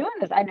that are doing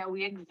this? I know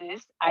we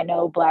exist. I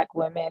know Black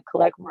women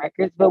collect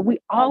records, but we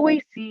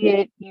always see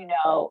it, in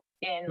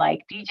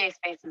like DJ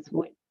spaces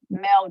with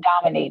male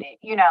dominated,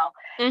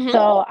 Mm-hmm.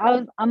 So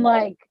I'm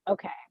like,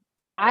 okay,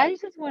 I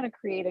just want to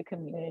create a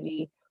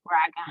community where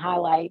I can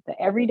highlight the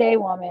everyday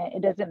woman.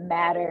 It doesn't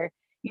matter.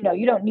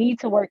 You don't need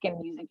to work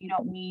in music. You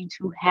don't need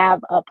to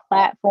have a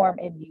platform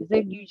in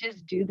music. You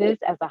just do this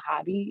as a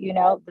hobby.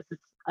 This is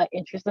an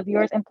interest of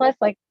yours. And plus,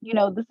 like,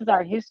 this is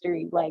our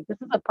history. Like,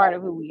 this is a part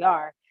of who we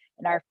are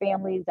and our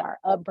families, our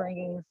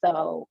upbringing.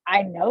 So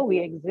I know we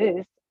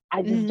exist.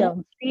 I just Mm-hmm.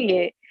 don't see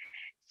it.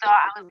 So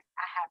I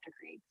have to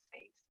create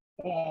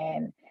space.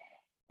 And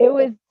it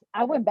was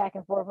I went back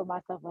and forth with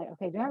myself, like,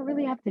 okay, do I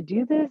really have to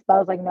do this? But I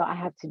was like, no, I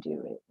have to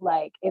do it.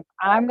 Like, if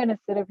I'm gonna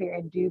sit up here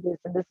and do this,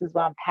 and this is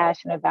what I'm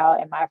passionate about,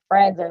 and my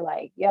friends are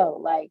like, yo,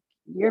 like,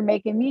 you're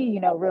making me,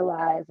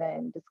 realize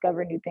and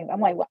discover new things.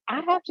 I'm like, well,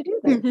 I have to do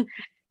this.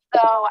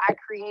 So I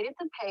created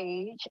the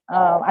page.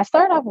 I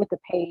started off with the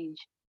page.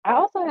 I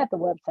also had the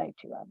website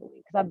too, I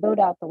believe, because I built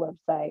out the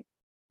website.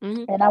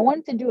 Mm-hmm. And I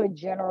wanted to do a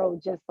general,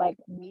 just like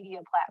media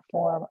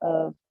platform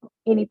of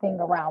anything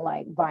around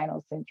like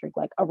vinyl centric,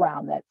 like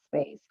around that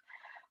space.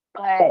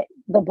 But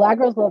the Black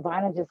Girls Love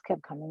Vinyl just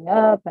kept coming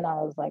up, and I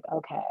was like,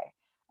 okay,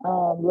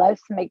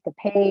 let's make the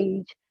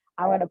page.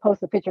 I'm gonna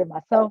post a picture of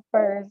myself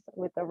first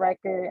with the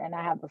record, and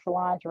I have the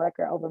Solange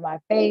record over my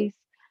face.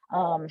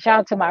 Shout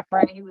out to my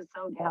friend; he was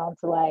so down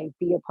to like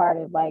be a part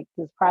of like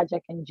this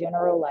project in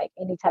general, like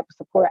any type of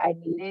support I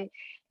needed.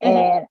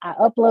 Mm-hmm. And I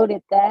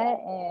uploaded that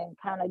and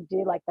kind of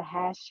did like the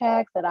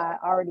hashtags that I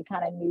already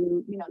kind of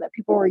knew, that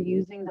people were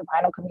using, the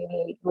vinyl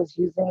community was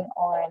using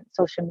on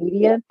social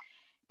media,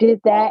 did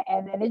that,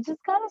 and then it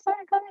just kind of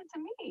started coming to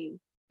me.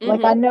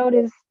 Like I Mm-hmm.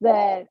 noticed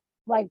that,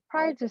 like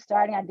prior to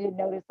starting, I did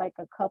notice like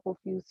a couple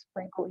few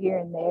sprinkled here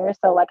and there.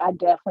 So like I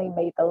definitely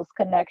made those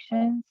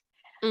connections.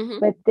 Mm-hmm.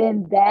 But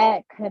then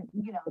that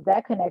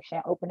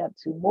connection opened up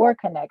to more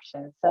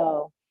connections.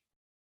 So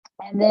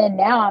and then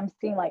now I'm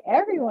seeing like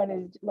everyone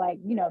is like,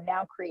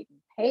 now creating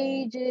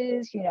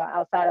pages,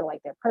 outside of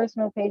like their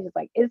personal pages.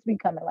 Like it's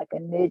becoming like a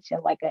niche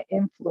and like an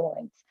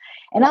influence.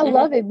 And I Mm-hmm.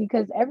 love it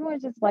because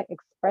everyone's just like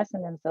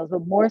expressing themselves,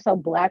 but more so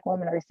Black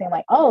women are saying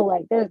like, oh,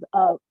 like there's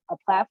a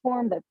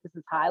platform that this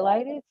is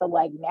highlighted. So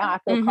like now I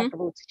feel Mm-hmm.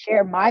 comfortable to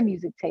share my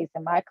music taste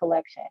and my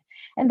collection.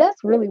 And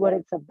that's really what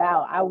it's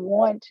about. I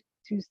want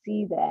to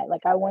see that.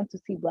 Like I want to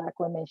see Black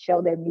women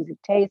show their music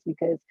taste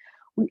because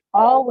we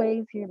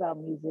always hear about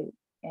music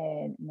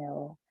and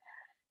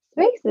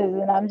spaces,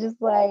 and I'm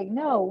just like,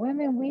 no,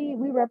 women, we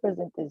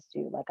represent this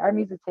too. Like our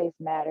music taste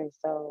matters,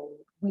 so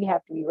we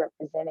have to be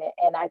represented.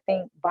 And I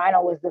think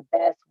vinyl was the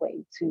best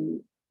way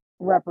to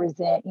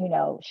represent,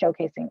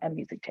 showcasing a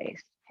music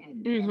taste.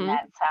 And Mm-hmm.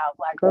 that's how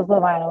Black Girls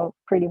Love Vinyl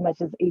pretty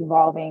much is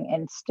evolving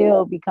and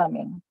still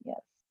becoming. Yes.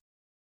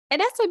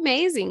 And that's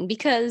amazing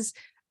because,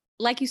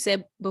 like you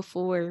said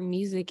before,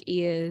 music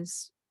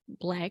is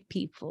Black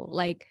people.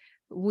 Like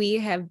we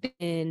have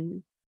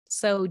been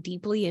so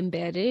deeply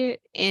embedded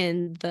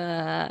in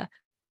the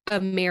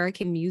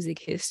American music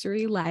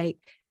history. Like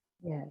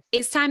Yes.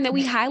 it's time that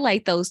we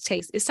highlight those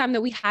tastes. It's time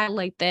that we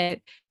highlight that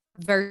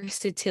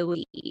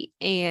versatility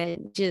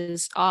and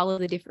just all of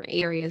the different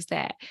areas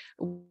that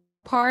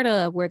part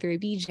of, whether it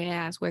be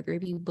jazz, whether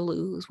it be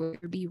blues, whether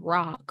it be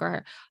rock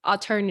or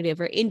alternative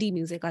or indie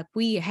music. Like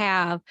we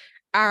have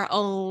our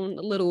own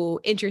little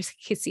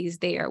intricacies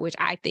there, which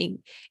I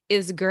think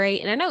is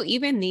great. And I know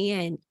even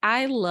then,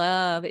 I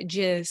love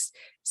just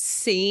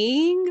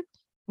seeing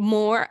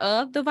more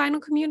of the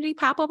vinyl community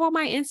pop up on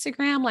my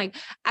Instagram. Like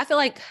I feel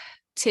like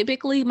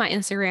typically my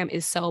Instagram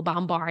is so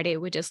bombarded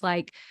with just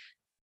like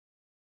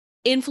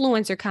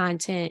influencer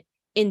content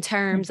in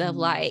terms of Mhm.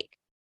 like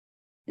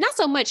not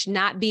so much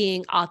not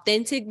being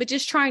authentic, but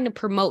just trying to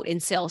promote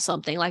and sell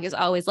something. Like it's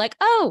always like,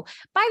 oh,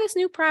 buy this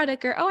new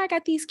product, or oh, I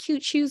got these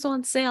cute shoes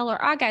on sale,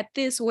 or I got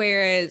this.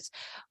 Whereas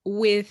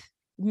with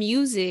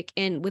music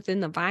and within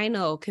the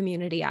vinyl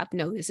community, I've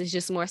noticed it's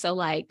just more so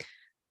like,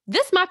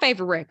 this is my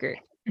favorite record.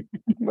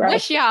 Right.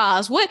 What's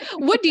y'all's?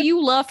 What do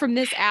you love from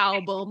this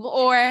album?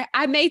 Or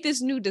I made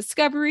this new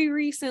discovery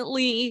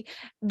recently.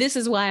 This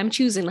is why I'm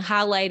choosing to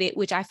highlight it,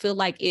 which I feel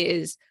like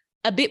is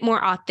a bit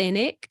more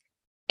authentic.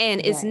 And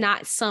it's Right.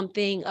 not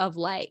something of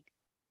like,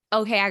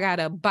 okay, I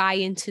gotta buy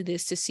into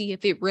this to see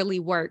if it really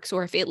works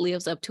or if it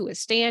lives up to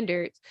its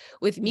standards.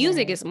 With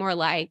music, Right. it's more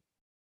like,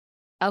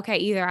 okay,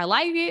 either I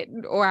like it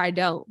or I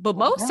don't. But I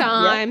most don't.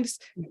 Yep. times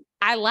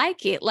I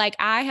like it. Like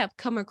I have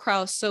come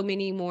across so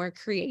many more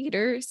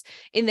creators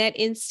in that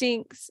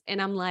instincts.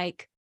 And I'm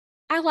like,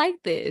 I like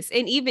this.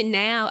 And even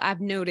now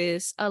I've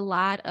noticed a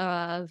lot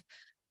of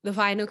the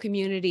vinyl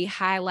community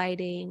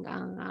highlighting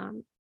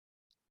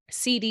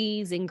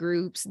CDs and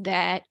groups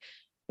that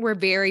were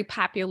very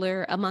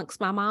popular amongst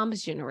my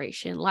mom's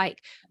generation. Like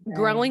Right.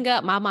 growing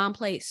up, my mom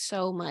played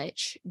so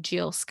much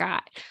Jill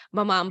Scott.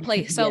 My mom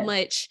played so Yes.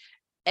 much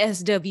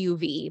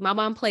SWV. My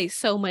mom played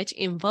so much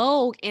In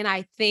Vogue. And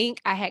I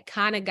think I had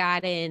kind of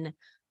gotten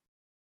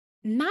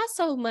not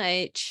so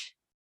much.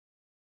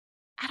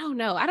 I don't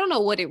know. I don't know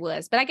what it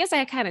was, but I guess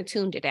I kind of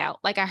tuned it out.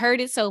 Like I heard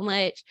it so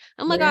much.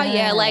 I'm like, oh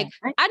yeah, Yeah. like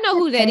I did I know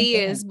the who that same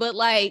thing. is, but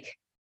like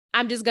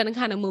I'm just gonna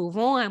kind of move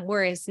on.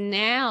 Whereas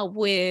now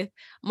with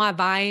my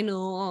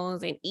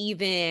vinyls and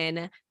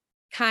even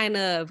kind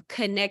of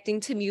connecting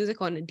to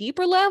music on a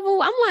deeper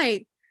level, I'm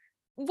like,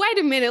 wait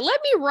a minute,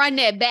 let me run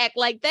that back.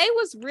 Like they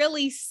was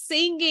really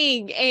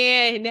singing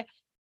and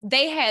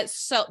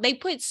they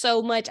put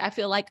so much, I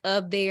feel like,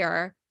 of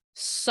their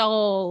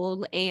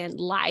soul and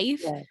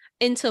life Yes.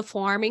 into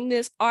forming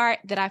this art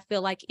that I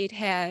feel like it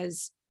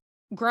has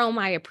grown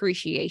my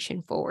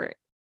appreciation for it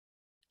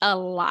a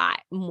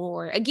lot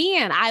more.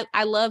 Again,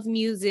 I love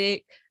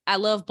music. I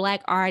love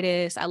Black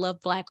artists. I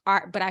love Black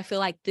art, but I feel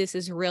like this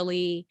is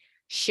really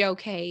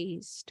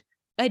showcased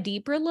a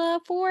deeper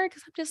love for it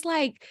because I'm just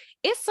like,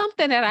 it's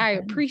something that I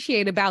Mhm.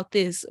 appreciate about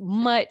this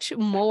much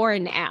more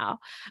now.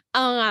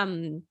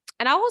 And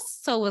I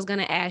also was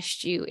gonna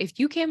ask you if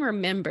you can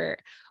remember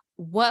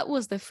what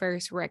was the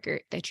first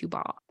record that you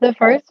bought? The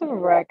first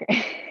record,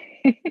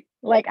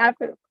 like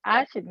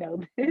I should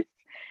know this,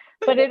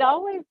 but it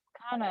always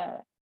kind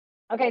of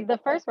Okay, the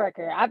first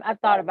record, I've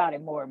thought about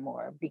it more and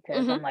more because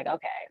Mm-hmm. I'm like,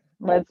 okay,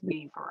 let's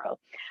be for real.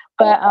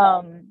 But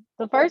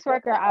the first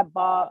record I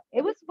bought,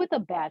 it was with a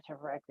batch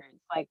of records,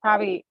 like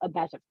probably a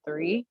batch of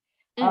three.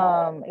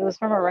 Mm. It was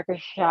from a record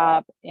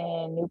shop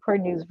in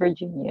Newport News,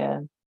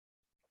 Virginia.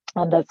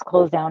 That's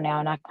closed down now,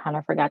 and I kind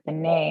of forgot the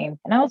name.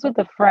 And I was with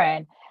a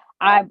friend.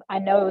 I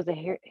know it was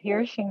a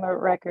Hiroshima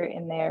record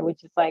in there,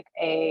 which is like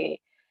a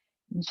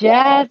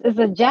jazz. It's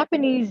a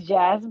Japanese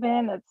jazz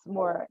band that's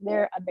more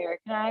they're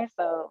Americanized,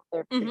 so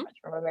they're pretty Mm-hmm. much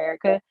from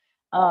America.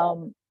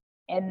 Um,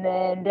 and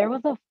then there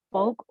was a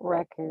folk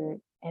record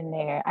in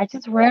there. I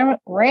just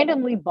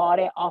randomly bought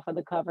it off of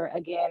the cover.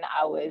 Again,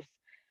 I was,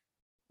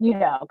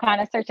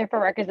 kind of searching for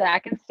records that I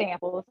can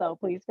sample. So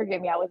please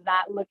forgive me. I was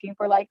not looking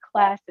for like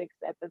classics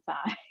at the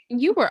time.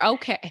 You were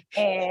okay.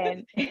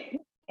 And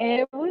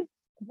it was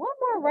one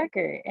more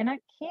record, and I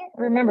can't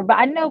remember, but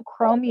I know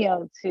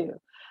Chromeo too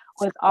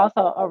was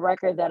also a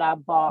record that I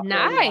bought early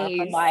on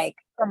from Nice.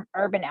 from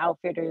Urban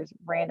Outfitters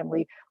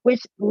randomly,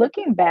 which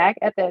looking back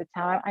at that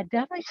time, I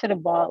definitely should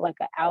have bought like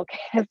an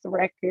Outkast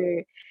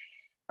record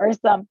or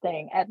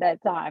something at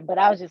that time. But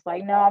I was just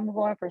like, no, I'm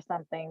going for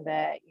something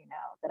that,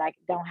 that I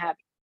don't have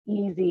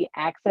easy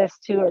access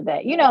to, or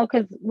that,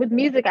 because with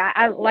music,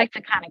 I like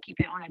to kind of keep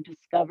it on a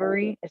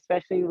discovery,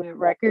 especially with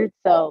records.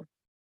 So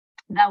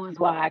that was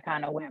why I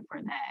kind of went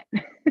for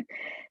that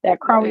that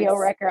Chromeo Nice.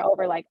 record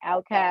over like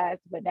Outkast.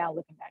 But now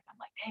looking back, I'm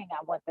like, dang,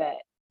 I want that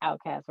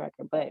Outkast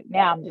record. But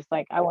now I'm just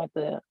like, I want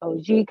the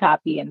OG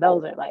copy, and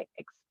those are like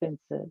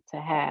expensive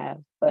to have.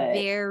 But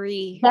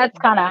Very, that's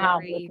kind of how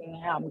I'm very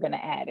looking, how I'm gonna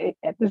add it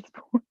at this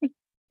point.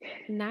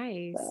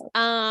 nice. So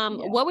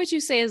yeah, What would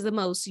you say is the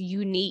most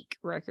unique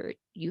record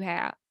you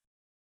have?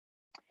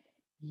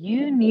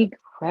 unique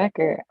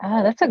record.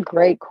 Ah, that's a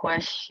great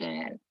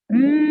question.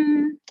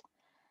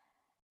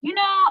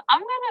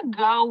 I'm gonna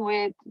go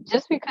with,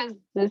 just because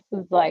this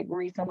is like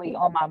recently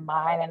on my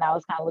mind, and I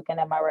was kind of looking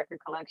at my record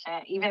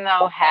collection, even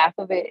though half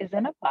of it is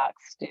in a box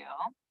still.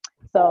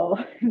 So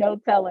no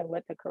telling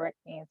what the correct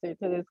answer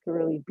to this could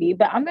really be.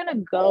 But I'm gonna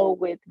go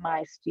with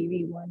my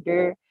Stevie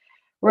Wonder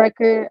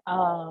record,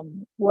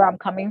 Where I'm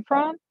Coming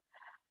From.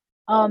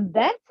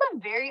 That's a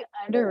very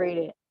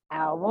underrated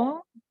album.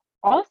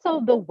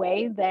 Also, the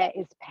way that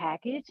it's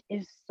packaged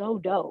is so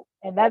dope,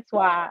 and that's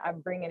why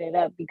I'm bringing it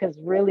up, because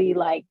really,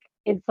 like,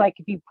 it's like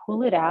if you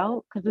pull it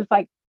out, because it's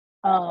like,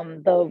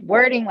 the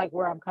wording, like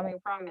where I'm coming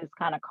from, is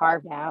kind of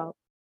carved out.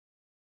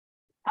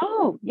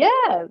 Oh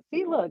yeah,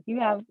 see, look, you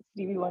have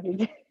Stevie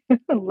Wonder.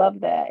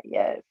 Love that.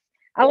 Yes,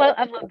 I love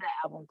that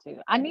album too.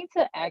 I need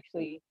to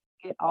actually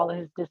get all of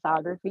his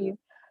discography,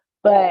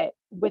 but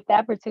with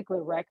that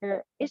particular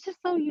record, it's just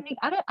so unique.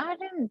 I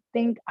didn't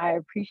think I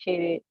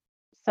appreciated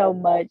so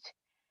much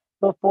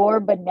before,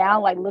 but now,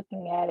 like,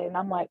 looking at it, and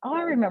I'm like, "Oh,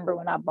 I remember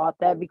when I bought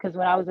that," because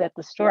when I was at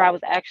the store, I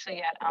was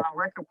actually at a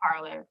record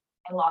parlor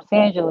in Los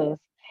Angeles,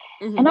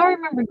 Hmm. and I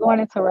remember going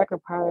into a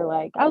record parlor,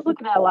 like, I was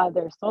looking at a lot of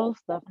their soul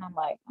stuff, and I'm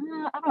like,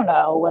 I don't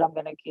know what I'm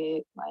gonna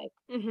get," like,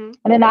 Hmm.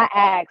 and then I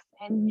asked,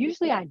 and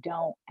usually I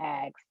don't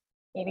ask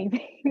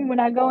anything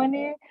when I go in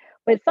there,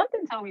 but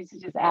something told me to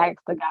just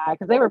ask the guy,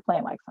 because they were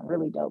playing, like, some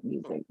really dope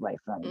music, like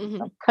some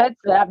Hmm. cuts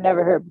that I've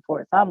never heard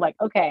before. So I'm like,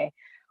 "Okay,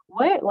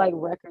 what, like,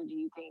 record do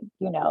you think,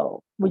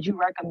 would you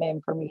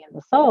recommend for me in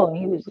the soul?" And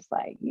he was just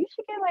like, "You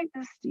should get, like,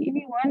 this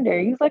Stevie Wonder."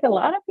 He's like, "A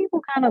lot of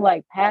people kinda,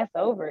 like, pass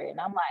over it."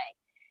 And I'm like,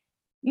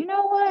 "You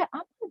know what?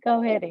 I'm gonna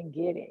go ahead and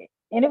get it."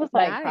 And it was,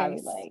 like, probably,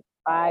 Nice. like,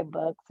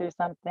 $5 or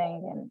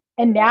something,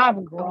 and now I've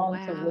Oh, grown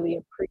to wow. really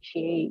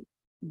appreciate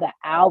the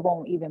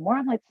album even more.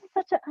 I'm like, "This is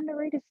such an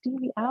underrated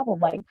Stevie album."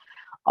 Like,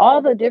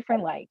 all the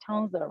different, like,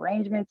 tones, the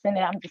arrangements in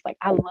it, I'm just like,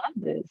 "I love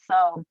this."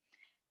 So,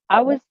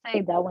 I would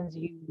say that one's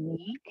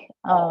unique,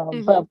 but,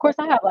 Hmm. of course,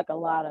 I have, like, a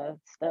lot of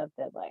stuff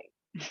that, like,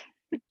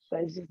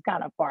 that's just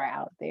kinda far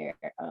out there.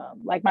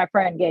 Like, my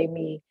friend gave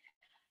me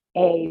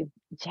a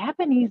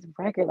Japanese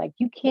record, like,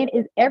 you can't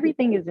is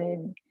everything is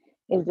in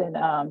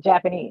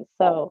Japanese,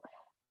 so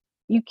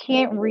you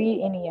can't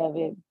read any of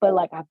it, but,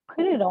 like, I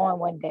put it on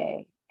one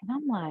day, and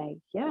I'm like,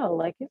 "Yo,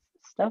 like, it's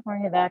stuff on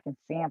here that I can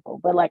sample,"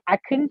 but, like, I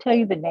couldn't tell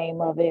you the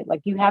name of it.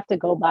 Like, you have to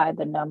go by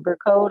the number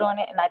code on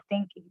it, and I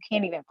think you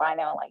can't even find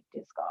it on, like,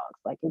 Discogs.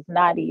 Like, it's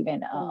not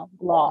even, Oh,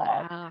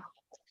 logged. wow.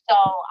 So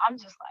I'm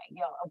just like,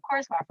 yo, of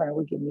course my friend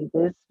would give me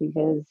this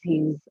because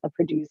he's a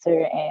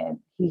producer, and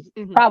he's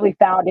Hmm. probably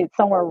found it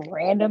somewhere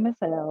random as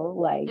hell,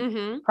 like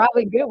Hmm.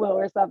 probably Goodwill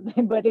or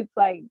something, but it's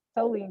like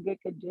totally in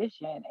good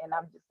condition. And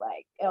I'm just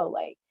like, yo,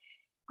 like,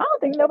 I don't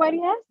think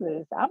nobody has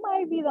this. I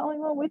might be the only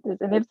one with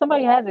this. And if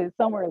somebody has it, it's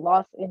somewhere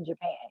lost in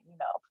Japan,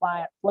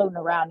 flying, floating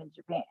around in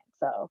Japan.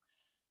 So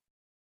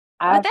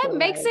I feel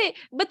like,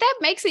 But that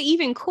makes it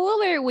even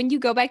cooler when you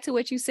go back to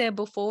what you said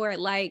before,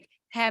 like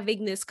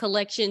having this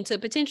collection to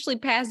potentially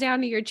pass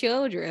down to your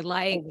children.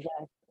 Like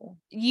exactly.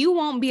 you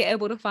won't be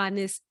able to find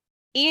this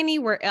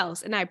anywhere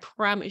else. And I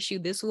promise you,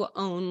 this will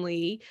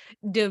only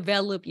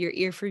develop your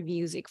ear for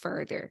music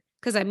further.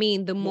 Because I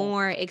mean, the Yeah.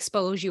 more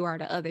exposed you are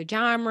to other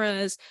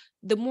genres,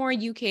 the more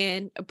you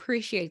can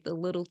appreciate the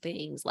little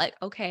things, like,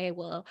 okay,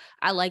 well,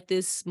 I like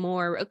this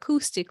more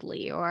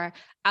acoustically, or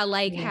I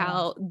like Yeah.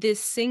 how this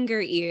singer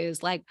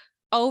is like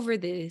over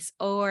this,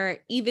 or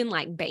even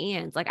like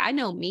bands. Like, I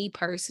know me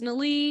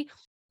personally,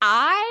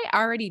 I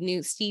already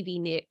knew Stevie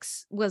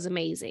Nicks was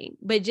amazing,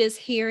 but just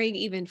hearing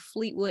even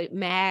Fleetwood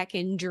Mac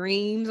and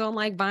Dreams on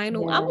like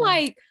vinyl, I'm Yeah.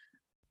 like,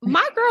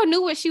 my girl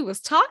knew what she was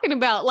talking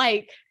about.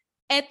 Like,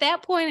 at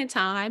that point in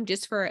time,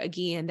 just for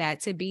again that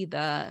to be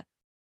the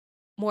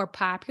more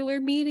popular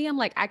medium,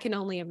 like, I can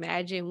only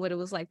imagine what it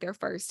was like their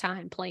first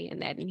time playing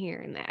that and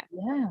hearing that.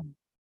 Yeah.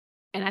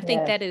 And I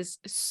think Yes. that is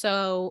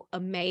so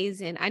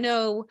amazing. I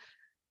know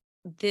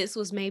this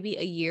was maybe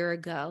a year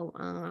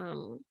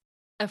ago.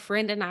 A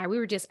friend and I, we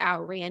were just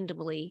out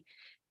randomly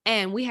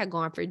and we had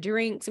gone for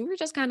drinks and we were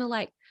just kind of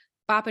like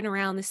bopping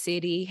around the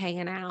city,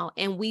 hanging out.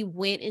 And we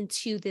went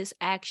into this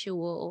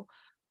actual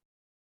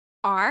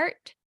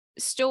art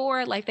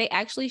store. Like, they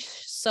actually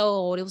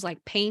sold, it was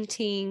like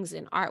paintings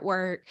and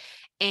artwork,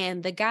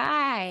 and the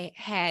guy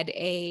had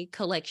a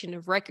collection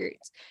of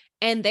records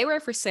and they were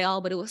for sale,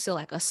 but it was still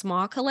like a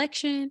small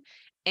collection.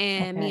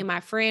 And me Okay. and my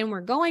friend were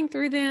going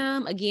through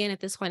them. Again, at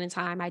this point in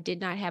time, I did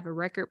not have a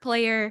record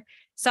player,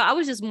 so I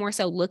was just more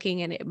so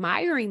looking and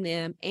admiring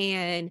them.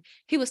 And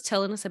he was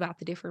telling us about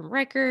the different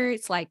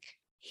records. Like,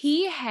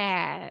 he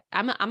had,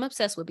 I'm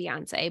obsessed with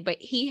Beyonce, but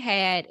he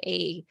had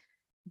a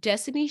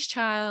Destiny's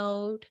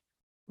Child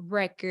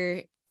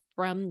record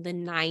from the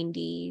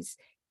 90s,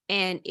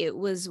 and it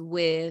was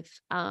with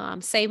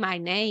Say My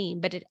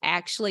Name, but it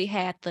actually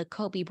had the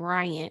Kobe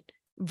Bryant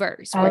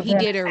verse I where was he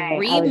gonna did a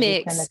say, I was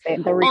just gonna remix say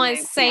the on remix.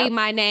 Say Yep.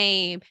 My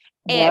Name.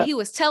 And Yep. he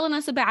was telling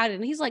us about it,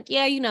 and he's like,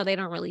 yeah, they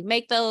don't really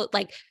make those,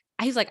 like,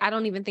 he's like, I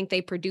don't even think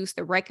they produce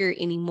the record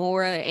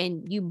anymore,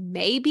 and you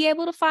may be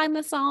able to find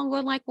the song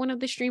on like one of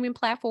the streaming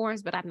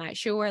platforms, but I'm not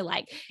sure.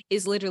 Like,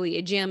 it's literally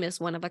a gem, it's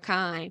one of a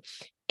kind.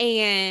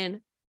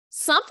 And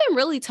something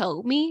really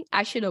told me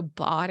I should have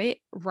bought it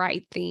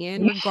right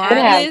then, You should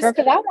have, regardless girl,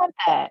 because I want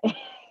that.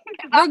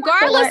 Because I want the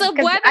regardless one. of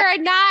Because whether I or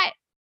not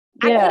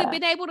I could have yeah.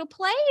 been able to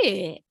play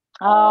it.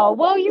 Oh,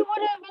 well, you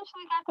would have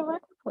eventually got the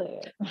record player.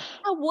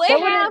 I would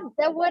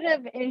That would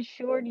have, have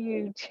ensured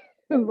you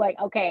to like,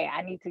 okay,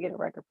 I need to get a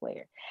record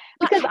player.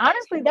 but Because I just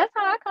honestly, that's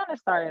how I kind of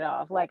started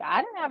off. Like,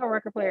 I didn't have a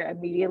record player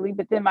immediately,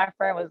 but then my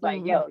friend was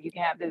like, mhm, yo, you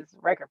can have this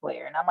record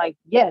player. And I'm like,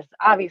 yes,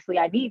 obviously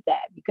I need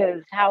that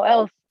because how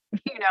else,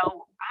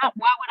 why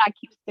would I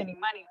keep spending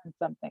money on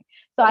something?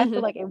 So I feel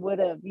mhm. like it would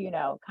have,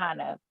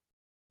 kind of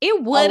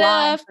It would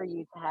aligned have. for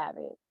you to have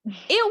it.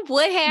 It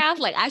would have,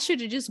 like, I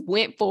should have just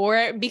went for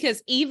it,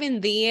 because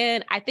even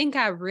then, I think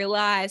I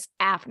realized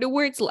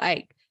afterwards,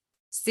 like,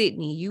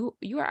 Sydney,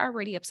 you are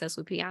already obsessed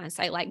with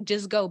Beyonce. Like,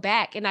 just go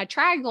back. And I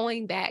tried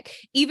going back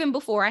even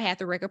before I had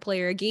the record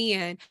player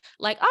again.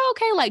 Like, oh,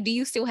 okay, like, do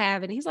you still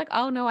have it? And he's like,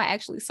 oh no, I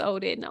actually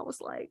sold it. And I was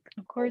like,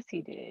 Of course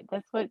he did.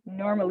 That's what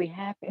normally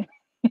happens.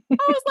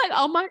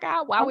 oh my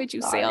God, why I'm would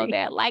you sell sorry.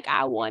 that? Like,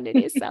 I wanted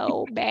it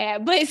so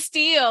bad. But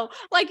still,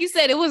 like you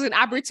said, it was an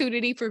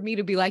opportunity for me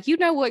to be like, you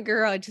know what,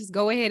 girl, just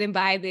go ahead and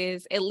buy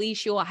this. At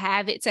least you'll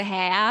have it to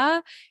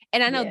have.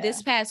 And I know Yeah.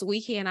 this past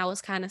weekend I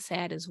was kind of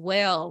sad as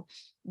well,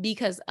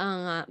 because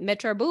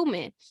Metro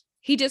Boomin,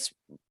 he just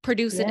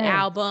produced an Yes.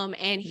 album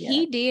and Yes.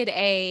 he did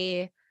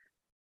a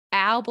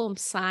album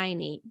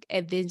signing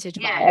at Vintage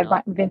Yeah,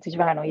 Vinyl. vintage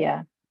vinyl,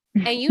 yeah.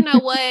 And you know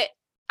what?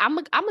 I'm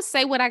gonna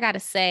say what I gotta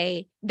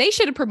say. They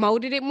should have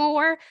promoted it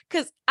more,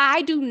 because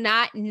I do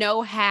not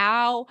know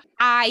how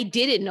I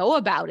didn't know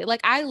about it. Like,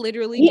 I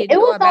literally It didn't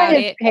know was on about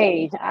his it.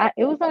 page.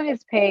 It was on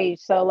his page.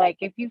 So like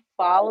if you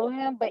follow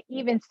him, but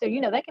even still,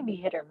 that can be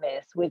hit or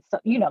miss with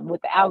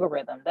with the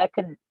algorithm. That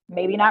can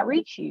maybe not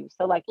reach you.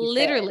 So like you said,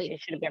 Literally,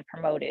 it should have been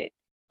promoted.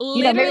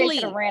 Maybe they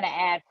should have literally, ran an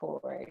ad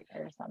for it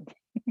or something.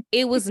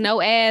 it was no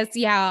ads,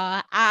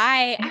 y'all.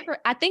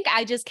 I think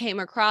I just came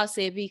across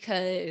it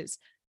because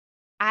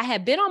I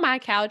had been on my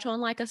couch on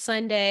like a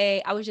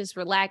Sunday. I was just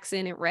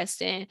relaxing and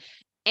resting.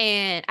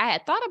 And I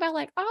had thought about,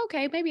 like, oh,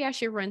 okay, maybe I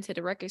should run to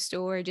the record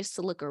store just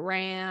to look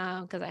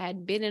around, because I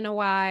hadn't been in a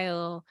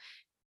while.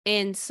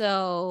 And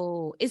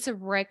so it's a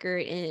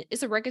record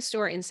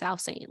store in South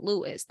St.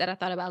 Louis that I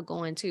thought about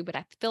going to, but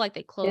I feel like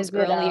they closed Is it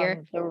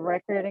earlier. the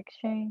record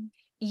exchange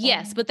by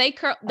Yes, any but they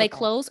Okay.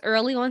 closed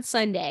early on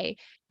Sunday,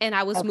 and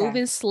I was Okay.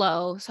 moving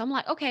slow. So I'm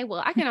like, okay,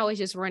 well, I can always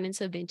just run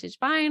into Vintage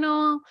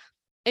Vinyl.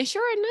 And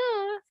sure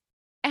enough,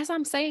 as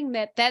I'm saying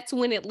that, that's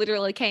when it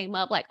literally came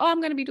up, like, oh, I'm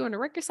going to be doing a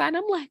record sign.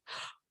 I'm like,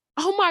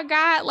 oh my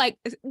God, like,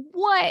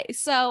 what?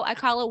 So I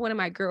call up one of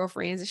my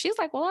girlfriends and she's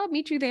like, well, I'll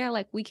meet you there.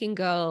 Like, we can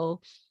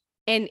go.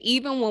 And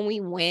even when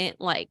we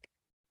went, like,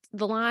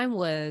 the line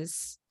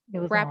was It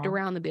was wrapped long.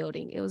 around the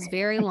building. It was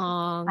very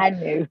long. I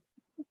knew.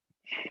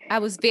 I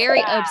was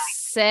very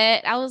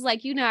upset. I was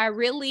like, I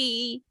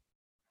really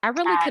I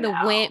could have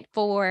know. went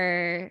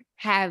for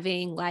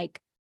having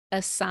like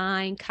a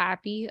signed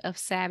copy of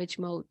Savage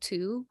Mode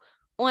 2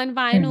 on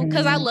vinyl,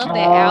 because I love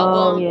that Oh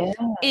album yeah.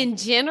 in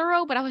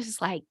general, but I was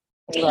just like,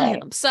 You're right.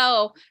 damn.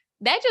 So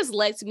that just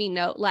lets me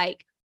know,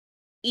 like,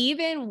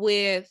 even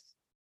with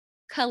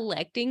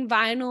collecting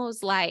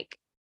vinyls, like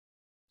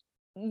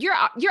you're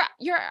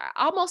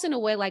almost in a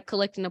way like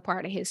collecting a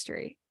part of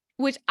history,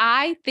 which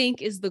I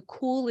think is the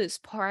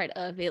coolest part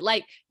of it.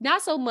 Like,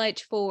 not so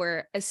much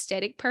for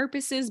aesthetic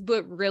purposes,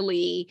 but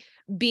really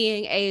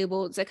being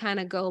able to kind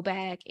of go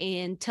back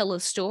and tell a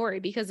story.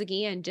 Because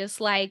again,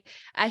 just like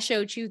I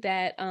showed you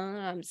that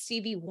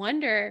Stevie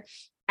Wonder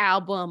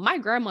album, my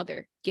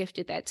grandmother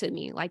gifted that to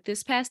me. Like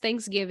this past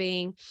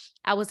Thanksgiving,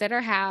 I was at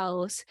her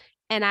house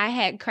and I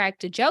had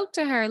cracked a joke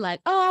to her,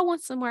 like, oh, I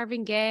want some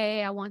Marvin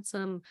Gaye, I want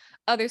some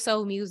other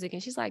soul music.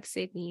 And she's like,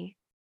 Sydney,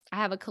 I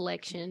have a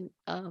collection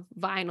of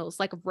vinyls,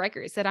 like of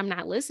records that I'm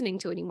not listening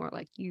to anymore.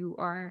 Like, you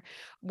are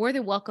more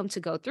than welcome to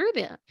go through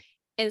them.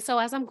 And so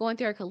as I'm going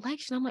through her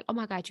collection, I'm like, oh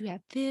my God, you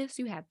have this,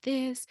 you have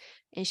this.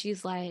 And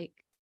she's like,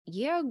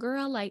 yeah,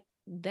 girl, like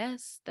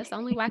that's the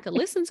only way I could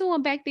listen to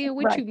them back then.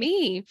 What you Right.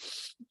 mean?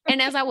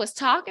 And as I was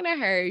talking to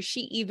her,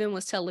 she even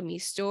was telling me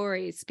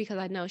stories, because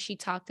I know she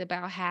talked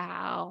about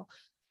how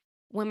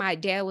when my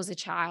dad was a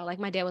child, like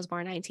my dad was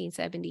born in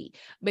 1970,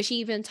 but she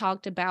even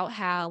talked about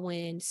how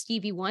when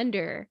Stevie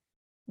Wonder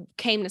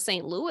came to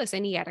St. Louis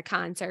and he had a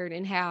concert,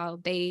 and how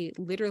they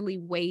literally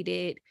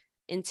waited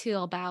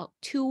until about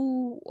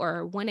 2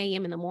 or 1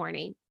 a.m. in the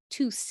morning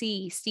to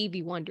see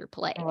Stevie Wonder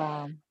play.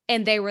 Wow.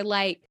 And they were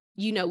like,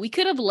 we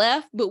could have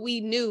left, but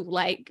we knew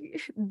like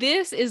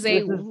this is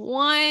a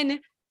one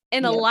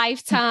in a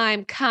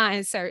lifetime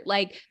concert.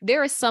 Like,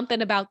 there is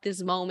something about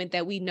this moment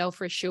that we know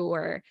for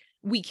sure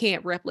we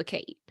can't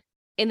replicate.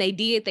 And they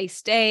did, they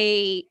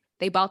stayed,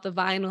 they bought the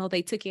vinyl,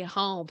 they took it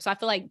home. So I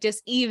feel like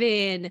just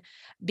even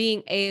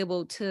being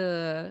able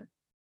to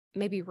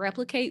maybe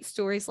replicate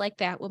stories like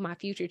that with my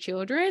future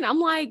children, I'm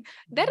like,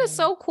 that is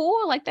so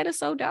cool. Like, that is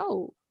so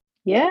dope.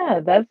 Yeah,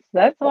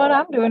 that's what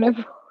I'm doing it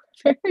for.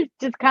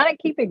 Just kind of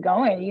keep it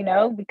going,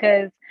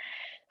 because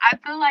I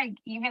feel like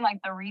even like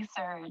the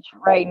research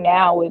right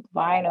now with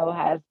vinyl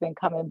has been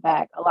coming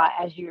back a lot,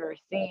 as you're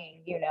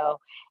seeing,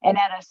 and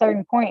at a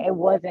certain point it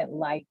wasn't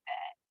like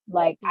that.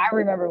 Like I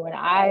remember when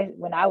I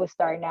was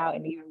starting out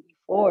and even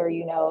before,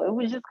 it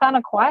was just kind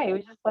of quiet. It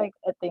was just like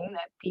a thing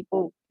that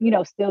people,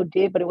 still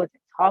did, but it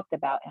wasn't talked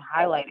about and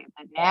highlighted.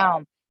 But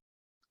now,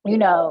 you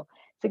know,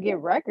 to get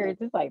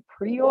records, it's like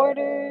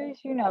pre-orders,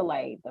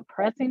 like the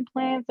pressing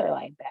plants are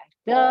like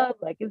backed up.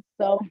 Like it's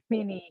so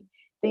many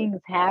things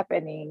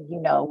happening,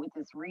 with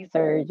this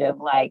research of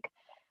like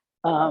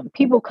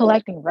people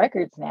collecting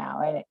records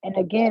now. And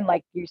again,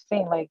 like you're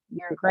saying, like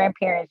your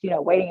grandparents,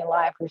 waiting in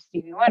line for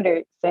Stevie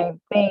Wonder, same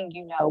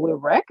thing, with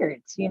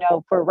records,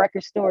 for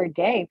record store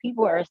day.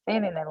 People are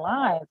standing in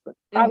lines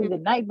probably the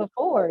night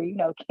before,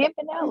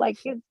 camping out like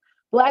it's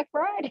Black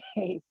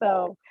Friday.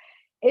 So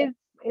it's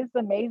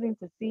amazing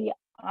to see.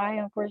 I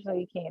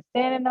unfortunately can't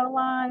stand in no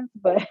lines,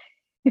 but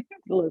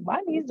look,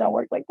 my knees don't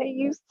work like they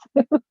used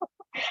to.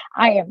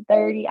 I am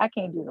 30. I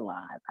can't do the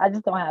lines. I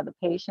just don't have the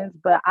patience,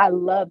 but I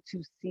love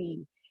to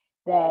see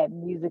that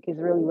music is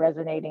really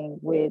resonating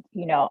with,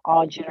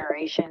 all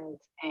generations.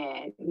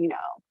 And,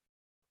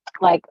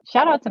 like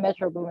shout out to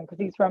Metro Boomin because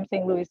he's from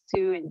St. Louis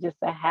too. And just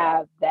to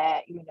have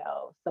that,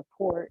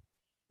 support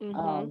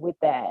with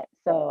that.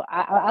 So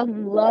I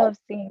love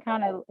seeing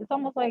kind of, it's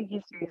almost like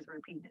history is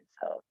repeating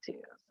itself too.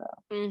 So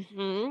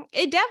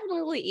It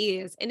definitely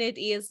is. And it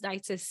is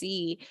nice to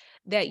see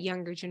that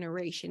younger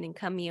generation and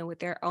come in with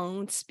their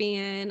own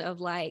spin of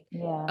like,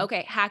 yeah.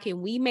 okay, how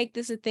can we make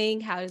this a thing?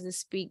 How does this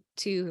speak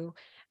to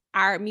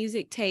our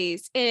music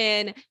taste?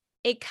 And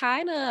it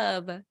kind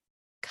of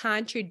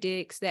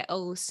contradicts that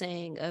old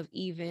saying of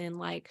even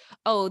like,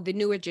 oh, the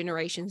newer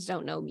generations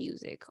don't know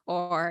music,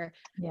 or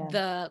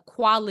the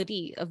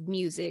quality of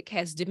music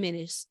has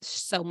diminished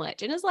so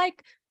much. And it's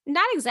like,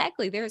 not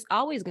exactly. There's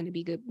always going to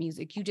be good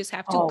music. You just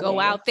have to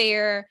go out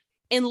there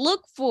and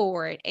look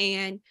for it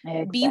and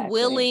be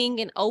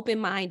willing and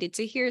open-minded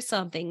to hear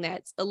something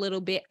that's a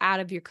little bit out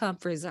of your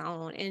comfort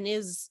zone and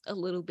is a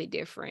little bit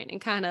different,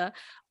 and kind of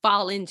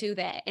fall into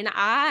that. And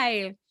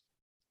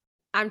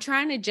I'm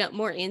trying to jump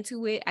more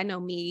into it. I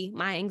know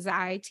my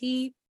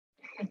anxiety,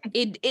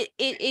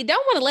 it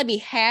don't want to let me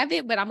have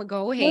it, but I'm gonna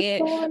go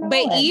ahead.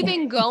 But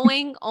even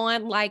going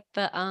on like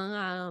the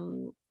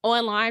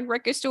online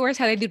record stores,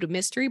 how they do the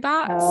mystery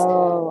box.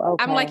 Oh,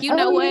 okay. I'm like, you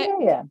know what?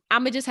 Yeah.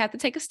 I'm gonna just have to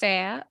take a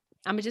stab.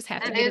 I'm gonna just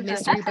have to get a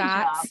That's mystery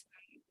box.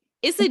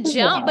 It's a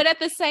jump, but at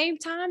the same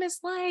time,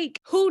 it's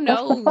like, who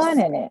knows? That's the fun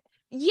in it.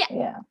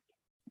 Yeah.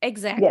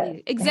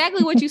 Exactly.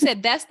 Exactly what you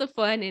said. That's the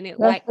fun in it.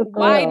 That's like,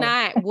 why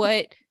not?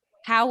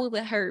 How will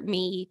it hurt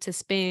me to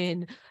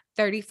spend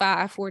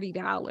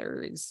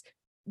 $35-$40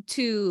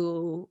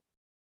 to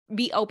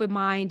be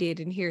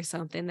open-minded and hear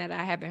something that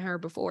I haven't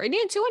heard before? And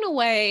then too, in a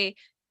way,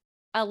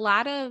 a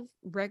lot of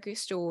record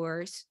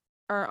stores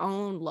are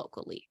owned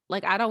locally.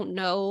 Like, I don't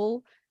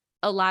know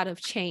a lot of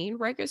chain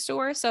record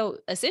stores. So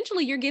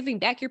essentially you're giving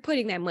back, you're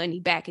putting that money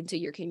back into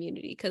your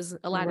community, because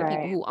a lot of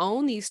people who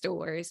own these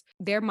stores,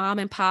 they're mom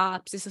and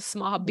pops, it's a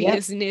small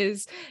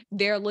business.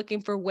 They're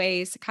looking for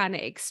ways to kind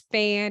of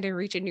expand and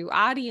reach a new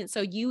audience.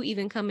 So you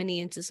even coming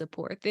in to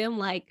support them,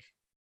 like,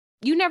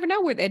 you never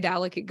know where that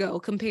dollar could go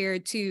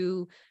compared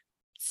to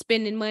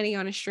spending money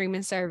on a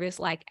streaming service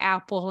like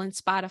Apple and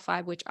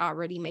Spotify, which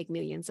already make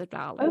millions of Oh,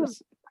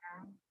 dollars.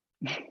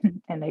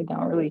 and they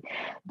don't make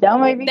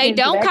me They get into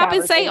don't that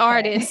compensate conversation.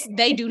 artists.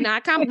 They do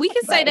not we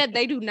can say Right. that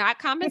they do not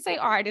compensate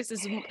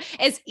artists.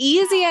 As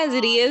easy as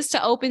it is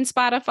to open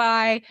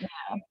Spotify,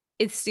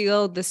 it's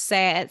still the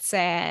sad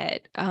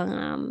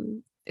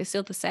it's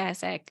still the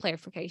sad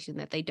clarification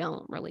that they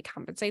don't really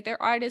compensate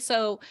their artists.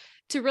 So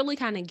to really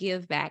kind of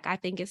give back, I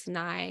think it's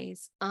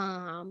nice.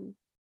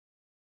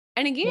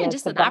 And again, Yeah,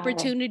 just to an buy.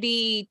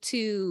 opportunity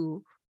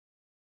to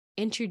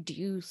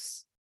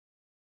introduce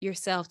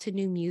yourself to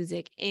new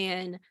music.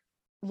 And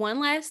one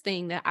last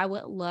thing that I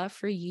would love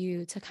for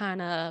you to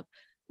kind of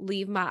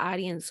leave my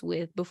audience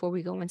with before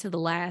we go into the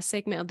last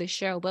segment of the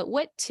show, but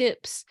what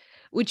tips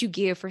would you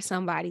give for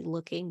somebody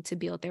looking to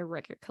build their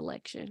record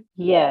collection?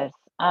 Yes.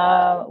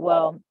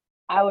 Well,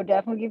 I would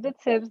definitely give the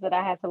tips that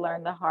I had to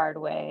learn the hard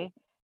way.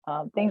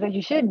 Things that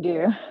you shouldn't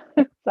do.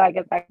 So I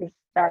guess I can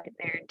start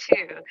there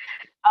too.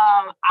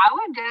 I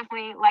would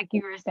definitely, like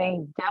you were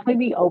saying,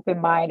 definitely be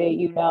open-minded,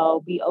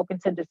 be open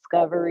to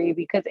discovery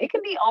because it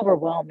can be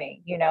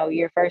overwhelming,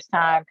 your first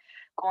time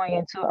going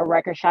into a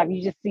record shop,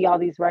 you just see all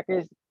these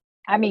records.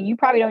 I mean, you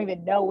probably don't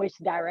even know which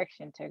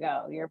direction to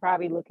go. You're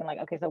probably looking like,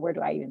 okay, so where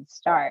do I even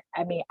start?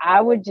 I mean,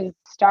 I would just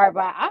start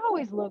by, I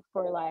always look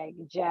for like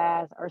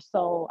jazz or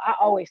soul. I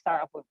always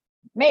start off with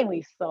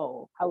mainly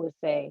soul, I would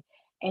say,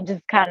 and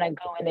just kind of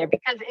go in there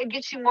because it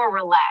gets you more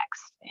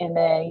relaxed. And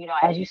then,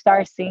 as you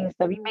start seeing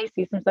stuff, you may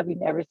see some stuff you've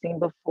never seen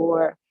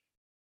before.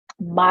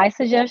 My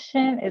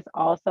suggestion is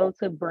also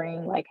to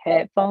bring like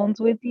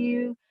headphones with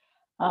you,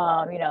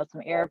 some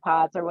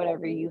AirPods or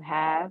whatever you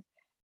have,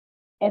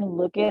 and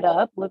look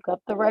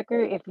up the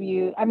record.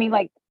 I mean,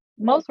 like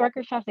most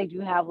record shops, they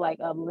do have like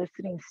a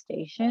listening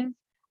station.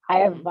 I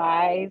Mhm.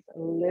 advise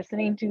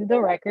listening to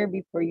the record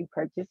before you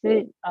purchase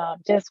it,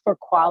 just for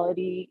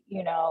quality,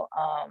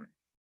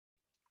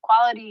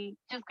 quality,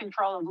 just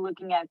control of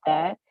looking at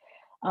that.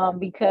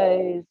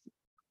 Because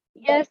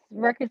yes,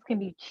 records can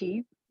be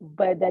cheap,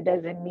 but that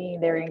doesn't mean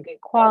they're in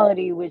good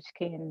quality, which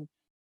can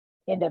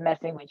end up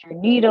messing with your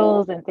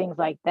needles and things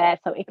like that.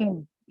 So it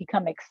can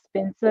become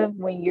expensive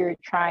when you're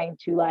trying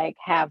to like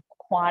have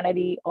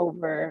quantity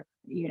over,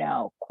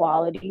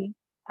 quality.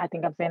 I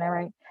think I'm saying that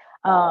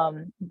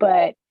right.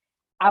 But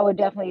I would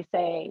definitely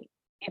say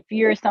if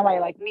you're somebody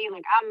like me,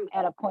 like I'm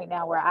at a point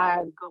now where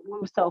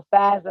move so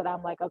fast that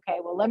I'm like, okay,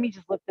 well, let me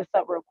just look this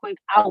up real quick.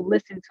 I'll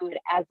listen to it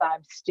as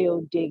I'm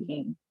still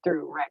digging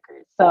through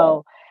records.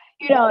 So,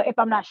 if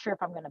I'm not sure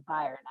if I'm going to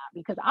buy or not,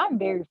 because I'm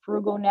very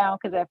frugal now.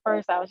 Because at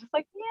first I was just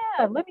like,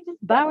 yeah, let me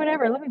just buy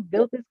whatever. Let me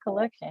build this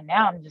collection.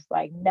 Now I'm just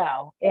like,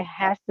 no, it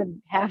has to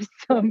have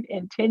some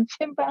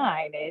intention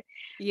behind it.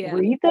 Yeah.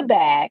 Read the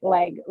back.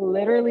 Like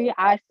literally,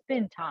 I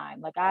spend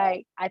time. Like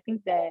I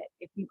think that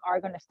if you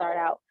are going to start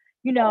out,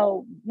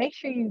 make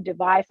sure you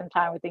divide some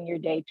time within your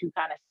day to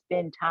kind of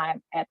spend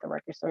time at the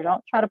record store.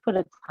 Don't try to put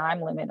a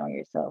time limit on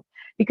yourself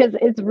because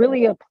it's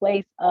really a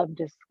place of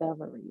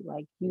discovery.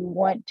 Like you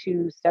want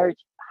to search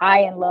high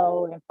and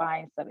low and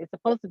find stuff. It's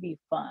supposed to be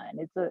fun.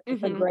 It's a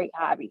Mhm. great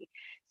hobby.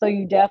 So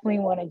you definitely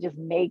want to just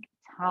make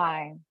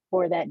time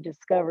for that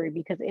discovery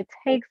because it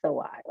takes a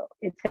while.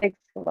 It takes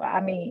a while. I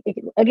mean,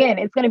 again,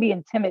 it's going to be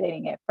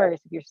intimidating at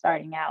first if you're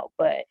starting out,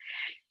 but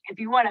if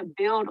you want to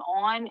build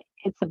on,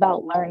 it's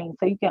about learning.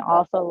 So you can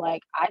also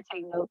like I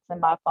take notes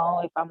in my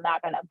phone. If I'm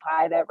not gonna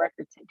buy that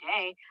record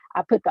today,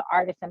 I put the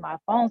artist in my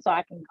phone so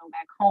I can go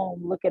back home,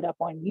 look it up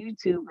on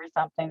YouTube or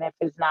something if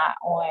it's not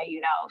on,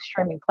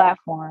 streaming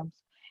platforms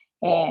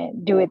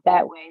and do it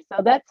that way.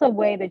 So that's a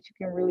way that you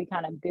can really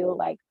kind of build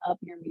like up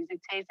your music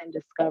taste and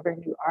discover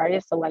new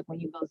artists. So like when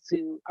you go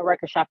to a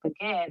record shop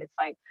again, it's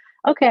like,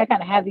 okay, I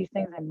kind of have these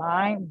things in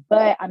mind,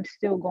 but I'm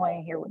still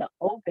going here with an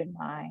open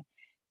mind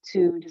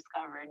to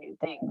discover new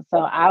things. So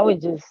I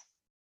would just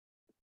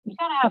you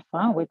gotta have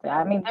fun with it.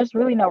 I mean, there's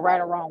really no right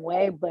or wrong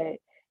way, but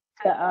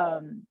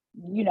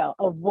to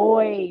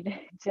avoid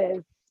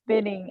just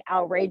spending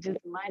outrageous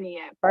money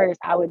at first,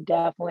 I would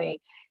definitely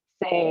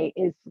say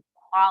is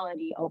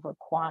quality over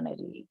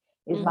quantity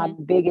is my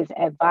Mhm. biggest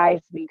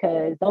advice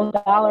because those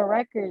dollar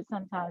records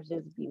sometimes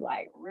just be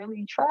like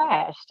really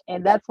trashed.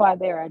 And that's why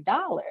they're a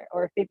dollar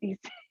or 50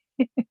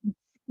 cents,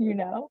 you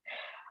know?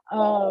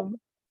 Um,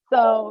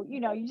 so,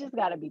 you just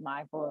gotta be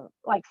mindful of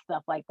like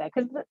stuff like that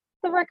because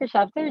the record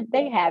shops,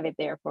 they have it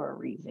there for a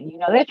reason.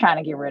 They're trying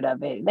to get rid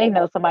of it. They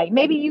know somebody.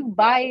 Maybe you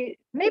buy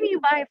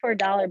it for a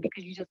dollar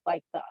because you just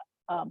like the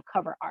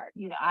cover art.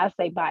 I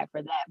say buy it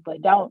for that,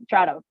 but don't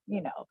try to,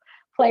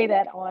 play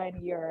that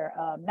on your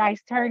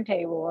nice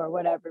turntable or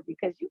whatever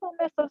because you're gonna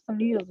mess up some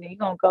needles and you're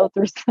gonna go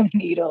through some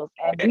needles,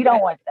 and we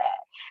don't want that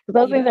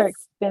because those things are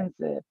Yes.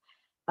 expensive.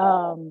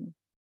 Um,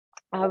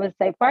 I would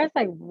say first,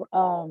 like,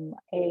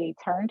 a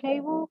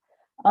turntable,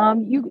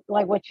 you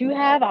like what you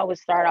have, I would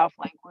start off,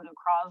 like, with a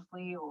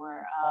Crosley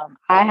or,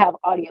 I have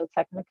Audio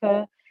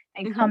Technica.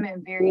 They Mhm. come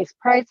in various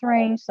price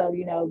range, so,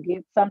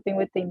 get something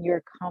within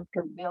your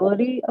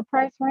comfortability of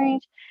price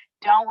range.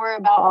 Don't worry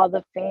about all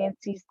the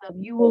fancy stuff.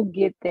 You will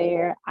get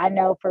there. I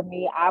know for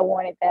me, I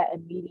wanted that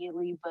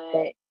immediately,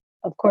 but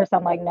of course,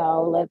 I'm like,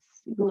 no, let's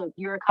look,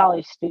 you're a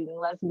college student.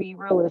 Let's be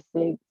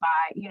realistic.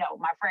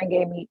 My friend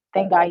gave me,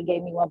 thank God he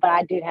gave me one, but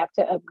I did have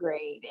to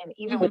upgrade. And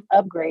even with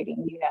Mhm.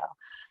 upgrading,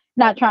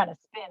 not trying to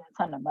spend a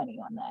ton of money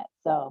on that.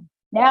 So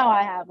now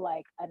I have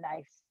like a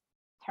nice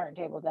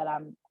turntable that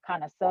I'm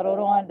kind of settled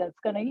on that's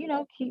gonna,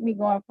 keep me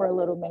going for a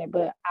little minute.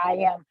 But I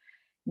am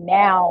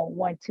now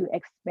want to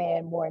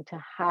expand more into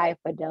high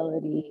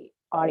fidelity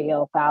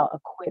audiophile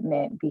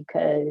equipment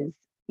because,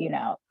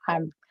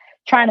 I'm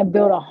trying to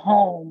build a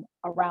home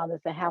around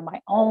this and have my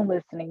own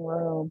listening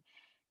room.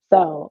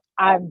 So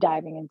I'm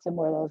diving into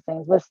more of those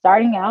things. But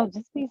starting out,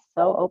 just be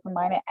so open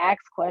minded, ask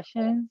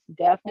questions. And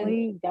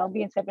Definitely don't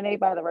be intimidated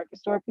by the record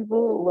store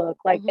people. Look,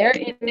 like mhm. they're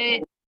in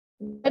it,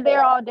 they're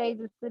there all day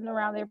just sitting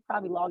around. They're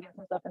probably logging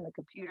some stuff in the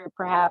computer,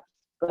 perhaps,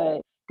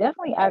 but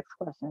definitely ask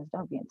questions.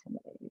 Don't be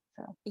intimidated.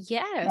 So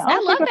Yes, yeah, I I'll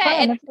take love a that.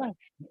 friend. It's fun.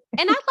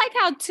 And I like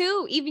how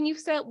too, even you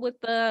said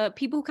with the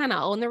people who kind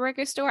of own the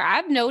record store,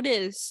 I've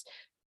noticed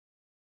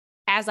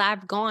as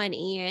I've gone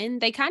in,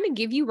 they kind of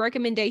give you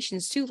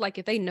recommendations too. Like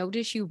if they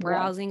notice you Yes.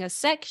 browsing a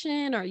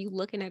section or you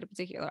looking at a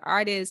particular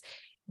artist,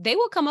 they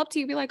will come up to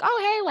you and be like, oh,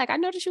 hey, like I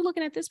noticed you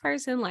looking at this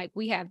person. Like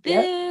we have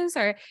Yep. this,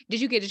 or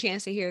did you get a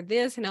chance to hear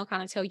this? And they'll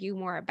kind of tell you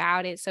more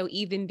about it. So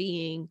even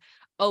being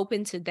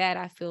open to that,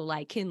 I feel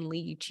like can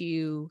lead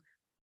you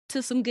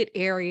to some good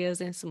areas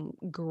and some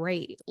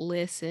great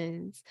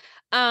listens.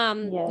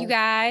 You Yes.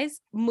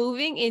 guys,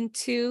 moving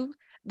into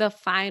the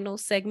final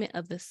segment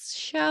of the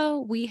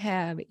show, we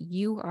have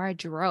You Are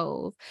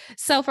Drove.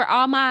 So for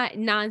all my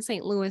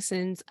non-St.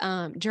 Louisans,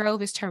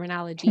 drove is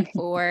terminology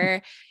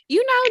for,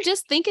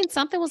 just thinking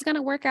something was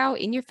gonna work out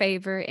in your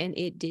favor and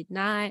it did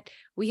not.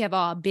 We have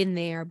all been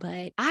there,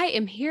 but I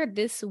am here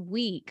this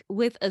week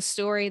with a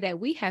story that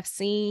we have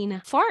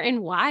seen far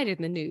and wide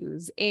in the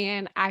news.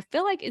 And I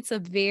feel like it's a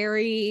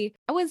very,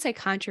 I wouldn't say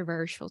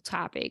controversial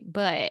topic,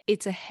 but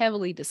it's a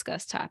heavily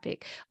discussed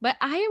topic. But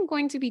I am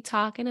going to be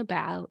talking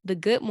about the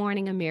Good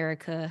Morning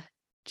America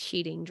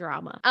cheating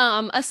drama.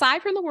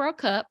 Aside from the World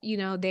Cup,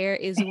 there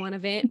is one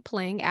event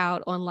playing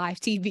out on live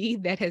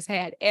TV that has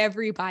had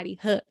everybody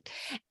hooked.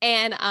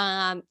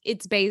 And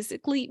it's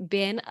basically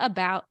been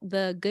about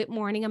the Good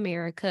Morning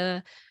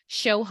America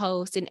show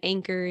host and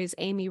anchors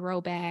Amy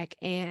Roback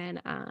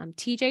and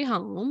TJ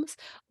Holmes,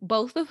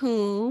 both of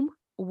whom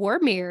were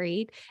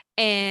married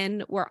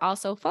and were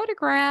also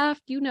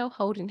photographed,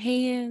 holding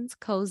hands,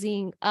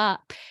 cozying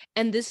up.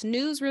 And this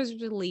news was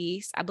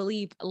released, I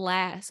believe,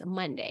 last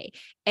Monday.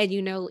 And,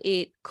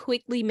 it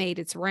quickly made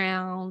its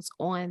rounds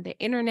on the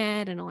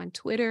internet and on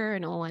Twitter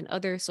and on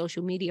other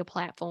social media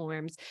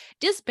platforms,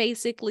 just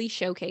basically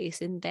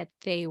showcasing that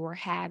they were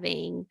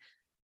having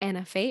an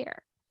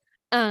affair.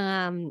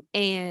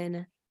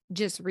 And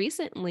just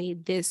recently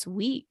this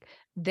week,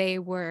 they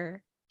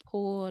were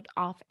pulled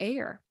off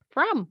air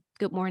from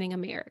Good Morning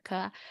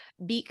America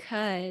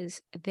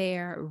because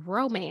their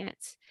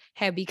romance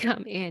had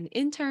become an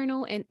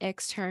internal and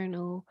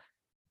external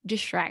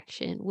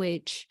distraction,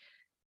 which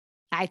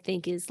I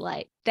think is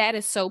like, that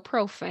is so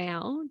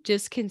profound,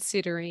 just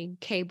considering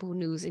cable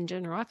news in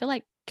general. I feel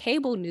like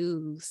cable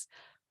news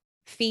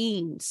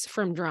fiends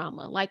from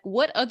drama. Like,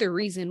 what other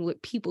reason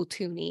would people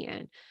tune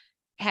in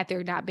had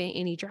there not been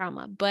any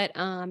drama? But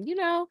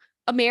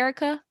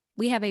America,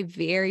 we have a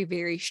very,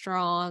 very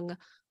strong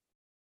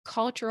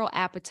cultural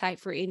appetite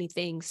for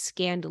anything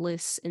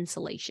scandalous and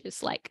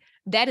salacious. Like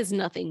that is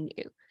nothing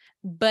new.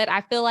 But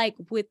I feel like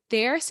with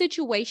their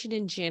situation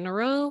in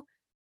general,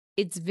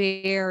 it's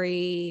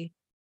very,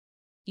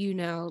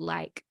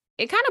 like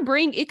it kind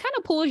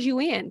of pulls you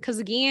in because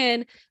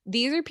again,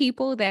 these are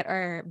people that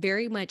are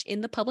very much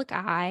in the public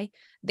eye.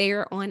 They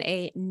are on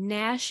a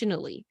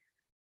nationally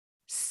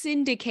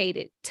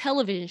syndicated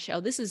television show.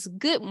 This is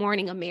Good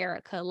Morning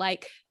America.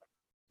 Like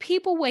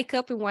people wake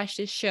up and watch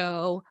this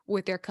show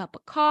with their cup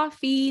of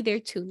coffee, they're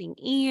tuning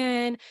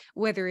in,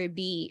 whether it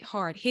be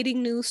hard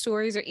hitting news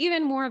stories or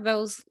even more of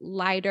those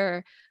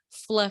lighter,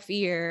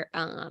 fluffier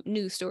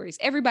news stories.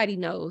 Everybody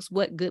knows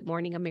what Good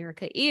Morning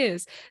America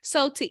is.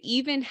 So to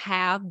even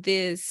have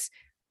this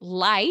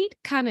light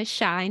kind of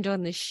shined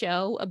on the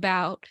show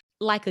about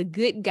like a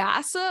good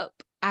gossip,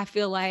 I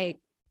feel like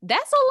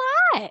that's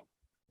a lot.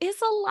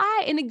 It's a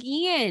lot. And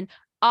again,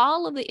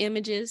 all of the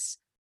images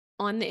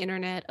on the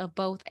internet of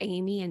both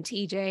Amy and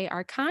TJ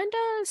are kind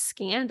of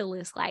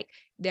scandalous. Like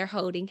they're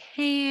holding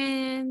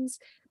hands,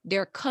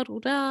 they're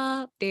cuddled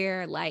up,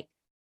 they're like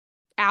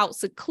out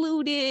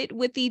secluded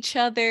with each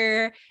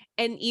other.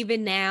 And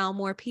even now,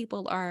 more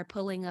people are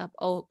pulling up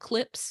old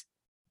clips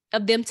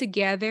of them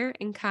together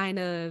and kind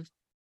of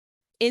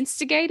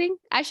instigating,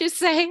 I should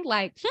say,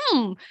 like,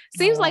 Oh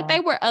seems like they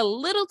wow. were a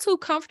little too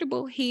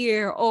comfortable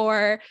here,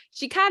 or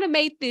she kind of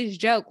made this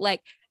joke.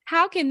 Like,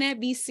 how can that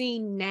be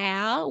seen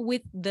now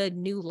with the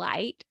new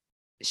light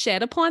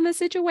shed upon the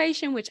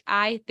situation, which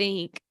I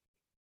think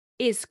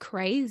is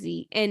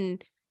crazy.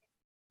 And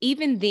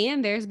even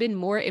then, there's been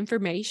more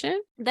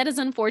information that has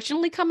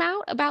unfortunately come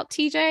out about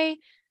TJ.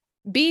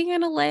 being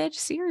an alleged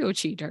serial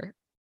cheater.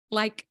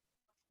 Like,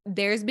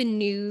 there's been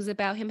news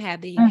about him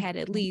having Mm, had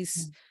at mm,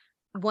 least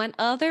mm. one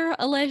other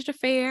alleged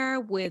affair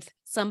with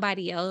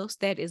somebody else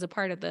that is a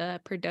part of the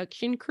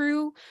production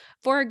crew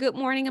for Good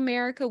Morning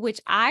America,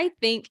 which I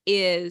think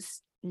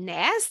is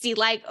nasty.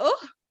 Like,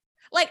 oh,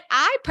 like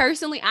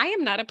I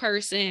am not a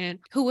person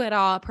who at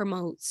all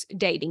promotes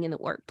dating in the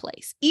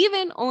workplace.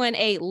 Even on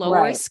a lower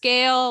Right.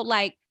 scale,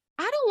 like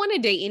I don't want to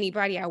date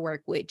anybody I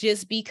work with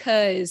just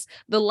because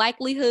the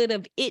likelihood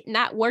of it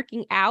not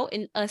working out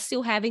and us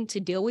still having to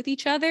deal with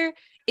each other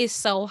is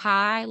so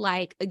high.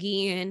 Like,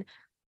 again,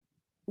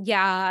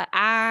 yeah,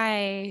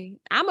 I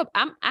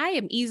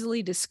am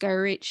easily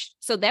discouraged.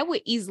 So that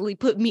would easily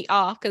put me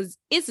off because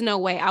it's no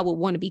way I would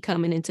want to be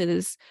coming into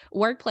this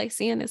workplace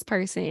seeing this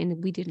person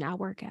and we did not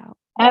work out.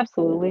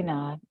 Absolutely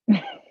not.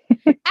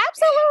 Absolutely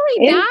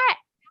It's not.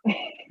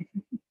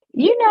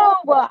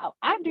 well,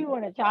 I do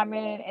want to chime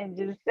in and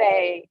just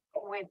say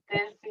with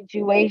this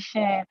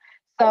situation,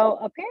 so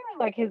apparently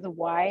like his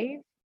wife,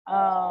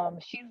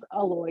 she's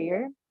a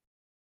lawyer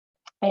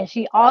and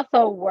she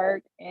also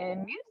worked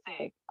in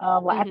music.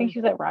 Like I think Mhm. she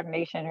was at Rock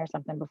Nation or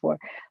something before.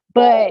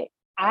 But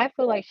I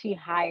feel like she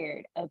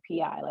hired a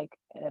PI, like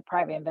a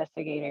private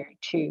investigator,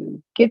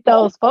 to get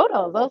those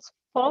photos. Those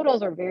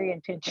photos are very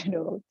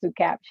intentional to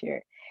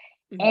capture.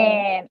 Mhm.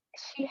 And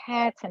she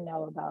had to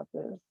know about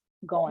this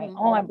going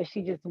on, Mhm. but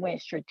she just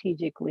went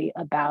strategically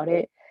about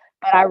it.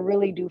 But I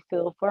really do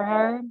feel for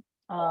her.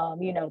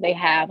 They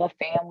have a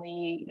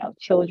family,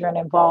 children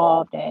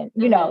involved. And,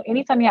 Mhm.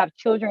 anytime you have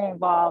children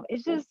involved,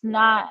 it's just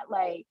not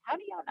like, how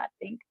do y'all not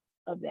think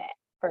of that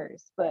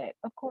first? But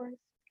of course,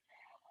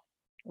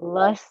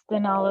 lust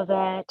and all of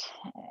that.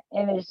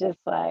 And it's just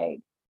like,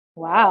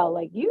 wow,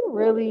 like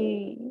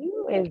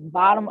you is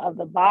bottom of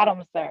the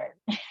bottom, sir.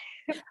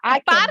 I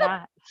Bottom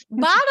cannot.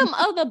 bottom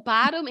of the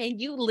bottom, and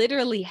you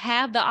literally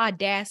have the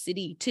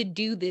audacity to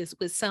do this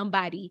with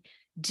somebody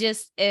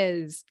just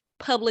as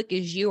public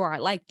as you are.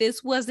 Like,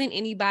 this wasn't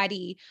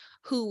anybody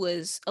who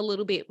was a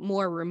little bit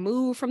more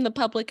removed from the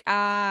public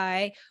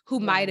eye, who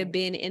might have Right.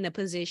 been in a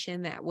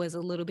position that was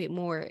a little bit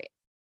more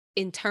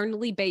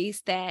internally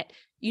based that,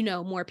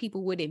 more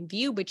people wouldn't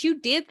view. But you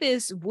did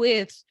this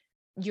with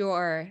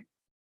your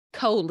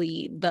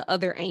co-lead, the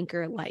other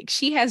anchor. Like,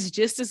 she has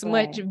just as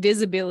much Right.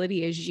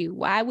 visibility as you.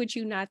 Why would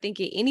you not think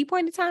at any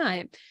point in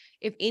time,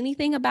 if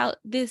anything about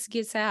this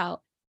gets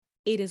out,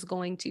 it is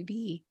going to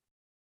be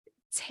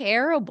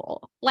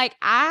terrible? Like,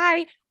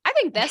 I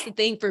think that's the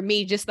thing for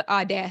me, just the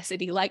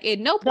audacity. Like,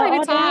 The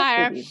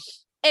audacity.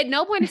 at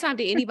no point in time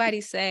did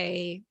anybody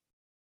say,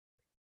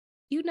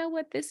 you know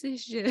what, this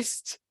is a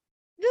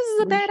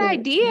We bad should,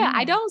 idea. I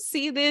yeah. don't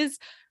see this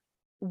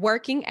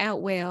working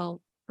out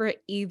well for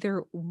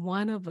either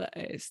one of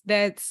us.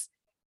 That's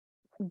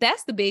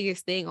the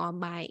biggest thing on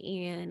my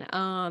end.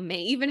 And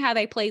even how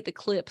they played the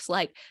clips,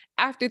 like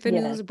after the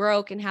Yes. news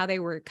broke and how they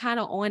were kind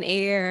of on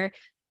air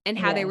and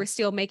how they were Yes.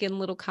 still making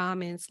little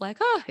comments like,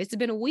 oh, it's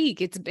been a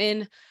week.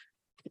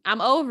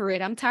 I'm over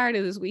it. I'm tired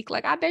of this week.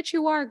 Like, I bet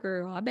you are,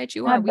 girl. I bet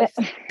you I are. bet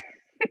you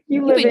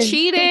You've live been in two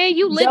cheating.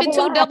 You living double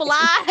two lives. double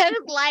lives.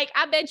 Like,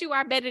 I bet you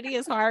are. Bet it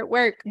is hard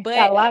work, Got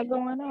but a lot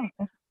going on.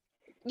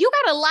 you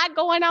got a lot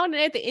going on.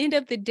 And at the end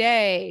of the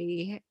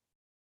day,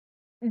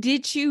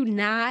 did you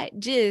not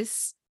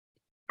just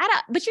I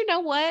don't, but you know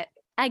what?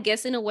 I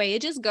guess in a way,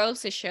 it just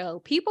goes to show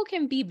people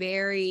can be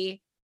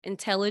very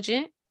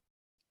intelligent.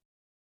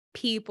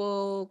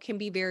 People can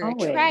be very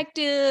Always.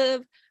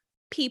 attractive.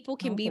 People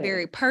can be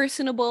very Always.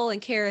 personable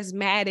and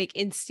charismatic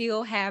and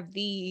still have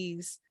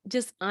these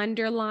just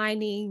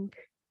underlining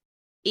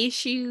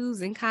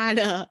issues and kind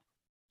of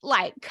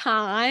like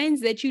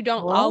cons that you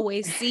don't Well,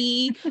 always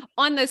see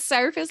on the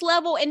surface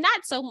level, and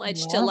not so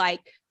much to yeah. like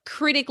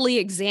critically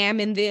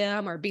examine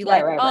them or be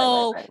Right, like, right, right, right,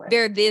 oh, right, right.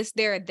 they're this,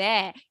 they're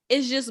that.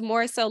 It's just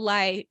more so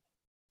like,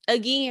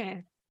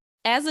 again,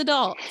 as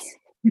adults,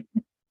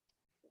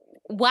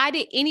 why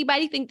did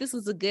anybody think this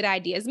was a good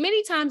idea? As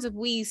many times have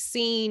we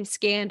seen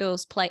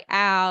scandals play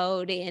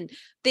out and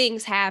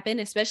things happen,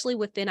 especially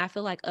within, I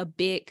feel like, a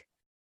big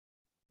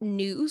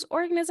news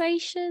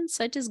organization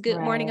such as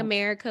Good Morning Right.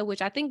 America,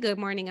 which I think Good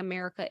Morning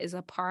America is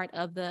a part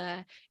of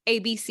the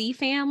ABC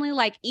family.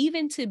 Like,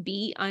 even to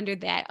be under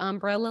that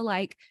umbrella,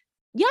 like,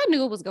 y'all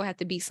knew it was going to have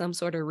to be some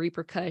sort of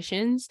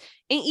repercussions.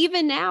 And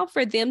even now,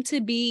 for them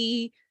to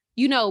be,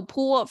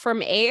 pulled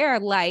from air,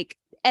 like,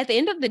 at the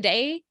end of the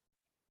day,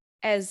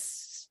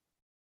 as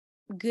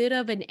good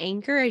of an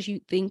anchor as you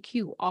think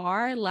you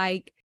are,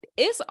 like,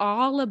 it's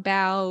all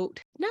about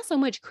not so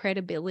much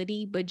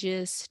credibility, but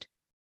just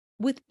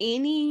with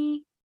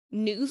any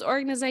news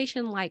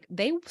organization, like,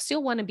 they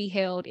still want to be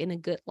held in a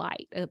good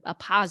light, a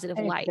positive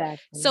light.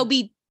 So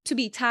Exactly. to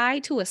be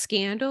tied to a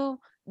scandal,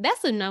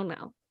 that's a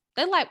no-no.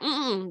 They're like,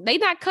 they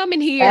not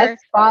coming here.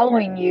 That's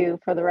following you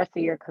for the rest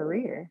of your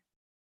career.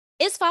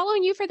 It's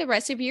following you for the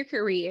rest of your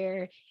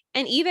career.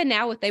 And even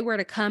now, if they were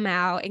to come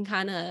out and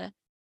kind of,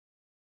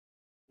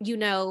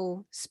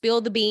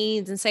 spill the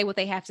beans and say what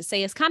they have to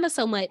say, it's kind of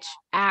so much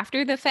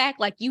after the fact.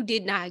 Like, you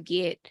did not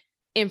get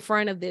in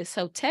front of this.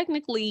 So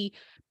technically,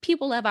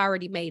 people have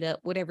already made up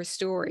whatever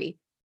story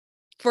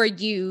for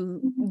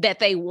you Mhm. that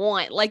they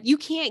want. Like, you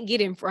can't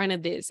get in front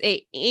of this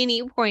at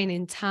any point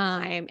in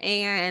time.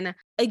 And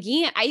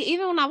again,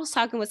 even when I was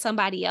talking with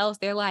somebody else,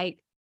 they're like,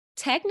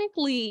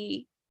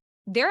 technically,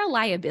 they're a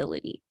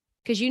liability.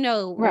 Because,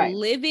 Right.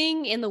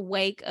 living in the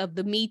wake of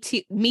the Me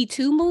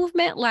Too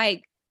movement,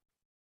 like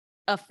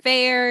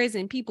affairs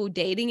and people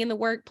dating in the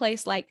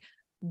workplace, like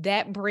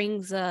that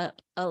brings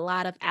up a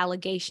lot of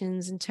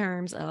allegations in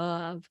terms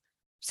of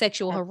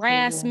sexual Absolutely.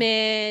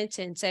 harassment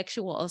and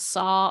sexual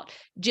assault,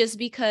 just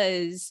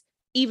because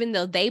even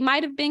though they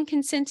might have been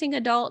consenting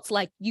adults,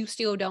 like you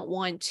still don't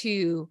want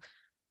to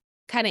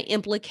kind of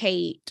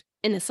implicate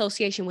an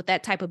association with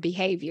that type of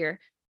behavior.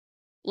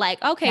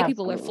 Like, okay,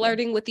 people are Absolutely.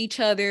 flirting with each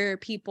other,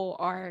 people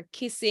are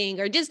kissing,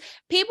 or just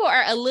people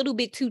are a little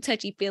bit too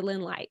touchy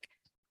feeling. Like,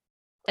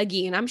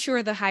 again, I'm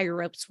sure the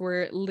higher ups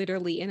were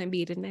literally in a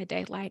meeting that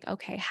day, like,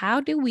 okay,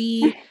 how do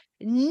we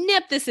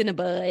nip this in the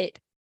bud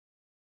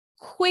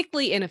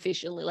quickly and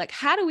efficiently? Like,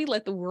 how do we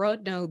let the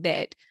world know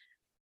that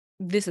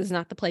this is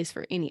not the place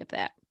for any of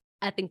that?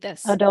 I think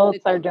that's Adults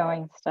are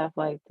doing stuff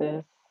like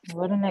this.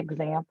 What an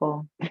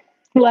example.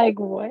 Like,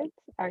 what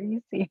are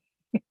you seeing?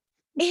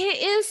 it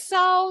is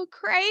so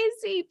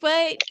crazy,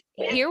 but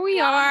It's here we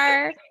beyond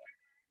are. crazy.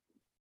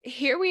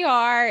 Here we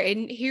are,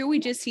 and here we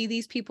just see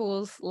these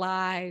people's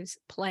lives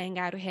playing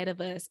out ahead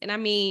of us. And I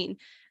mean,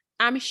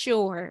 I'm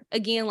sure,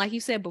 again, like you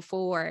said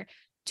before,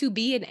 to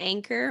be an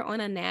anchor on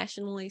a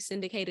nationally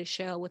syndicated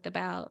show with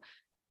about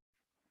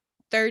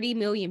 30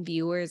 million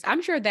viewers,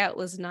 I'm sure that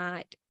was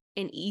not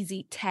an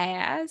easy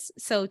task.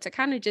 So to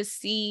kind of just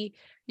see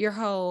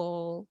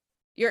your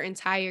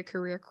entire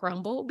career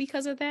crumble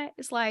because of that,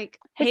 it's like,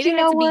 But hated you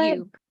that know to be what?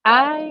 you.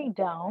 I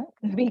don't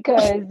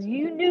because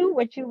you knew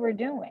what you were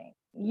doing.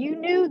 You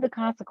knew the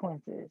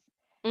consequences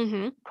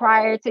Mm-hmm.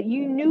 prior to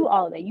you knew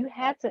all of that. You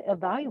had to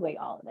evaluate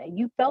all of that.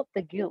 You felt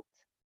the guilt.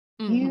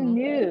 You Mm-hmm.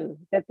 knew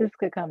that this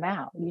could come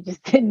out. You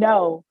just didn't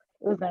know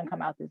it was going to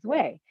come out this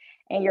way.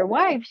 And your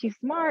wife, she's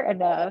smart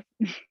enough.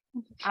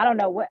 I don't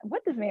know what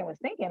this man was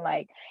thinking,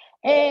 like,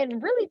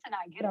 and really to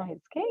not get on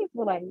his case,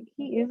 but like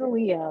he is a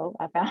Leo,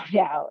 I found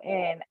out,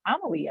 and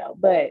I'm a Leo,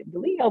 but the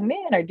Leo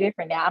men are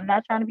different. Now, I'm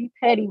not trying to be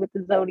petty with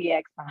the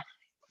zodiac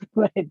signs,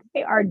 but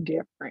they are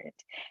different,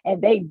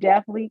 and they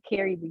definitely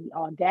carry the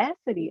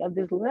audacity of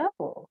this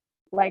level.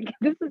 Like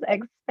this is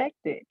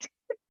expected.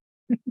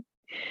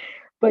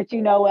 But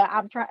you know what?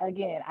 I'm trying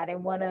again. I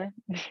didn't want to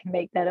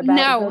make that about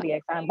a No,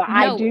 zodiac sign, but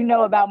I no, do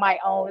know about my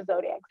own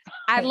zodiac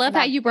I sign, love and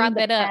how I've you seen brought the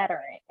that up.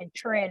 pattern and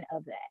trend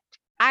of that.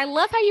 I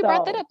love how you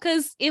brought that So up,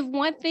 because if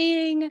one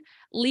thing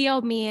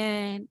Leo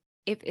men,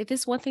 if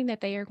it's one thing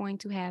that they are going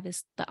to have,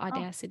 is the oh,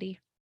 audacity.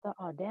 the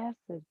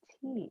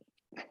audacity.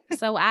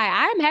 So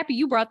I'm happy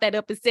you brought that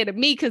up instead of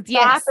me, because So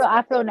yes.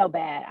 I feel no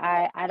bad.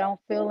 I don't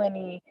feel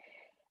any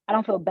I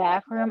don't feel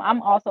bad for him.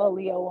 I'm also a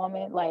Leo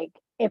woman. Like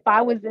if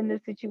I was in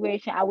this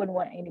situation, I wouldn't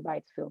want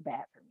anybody to feel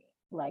bad for me.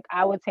 Like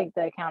I would take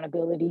the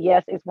accountability.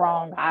 Yes, it's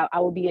wrong. I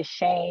would be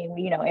ashamed,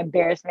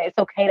 embarrassment. It's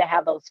okay to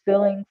have those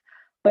feelings.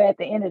 But at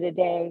the end of the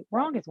day,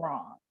 wrong is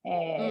wrong.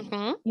 And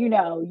Mm-hmm.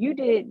 you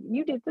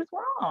did this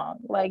wrong.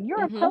 Like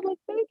you're a Mm-hmm. public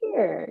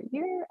figure.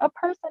 You're a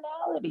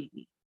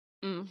personality.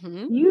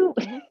 Mm-hmm. You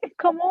Mm-hmm.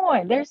 come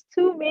on. There's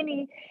too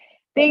many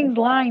things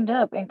lined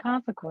up and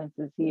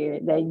consequences here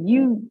that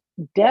you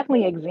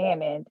definitely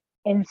examined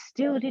and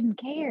still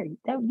didn't care.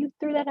 That you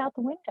threw that out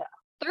the window.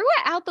 Threw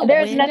it out the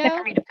There's nothing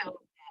for window. me to feel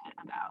bad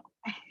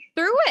about.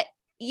 Threw it.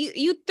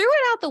 You threw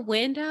it out the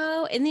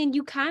window, and then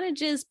you kind of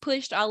just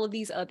pushed all of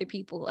these other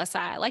people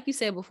aside. Like you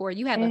said before,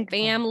 you have a Exactly.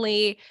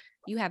 family,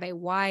 you have a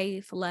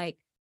wife. Like,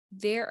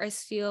 there are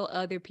still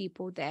other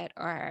people that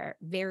are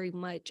very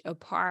much a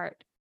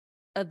part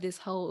of this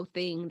whole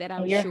thing that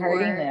I'm And you're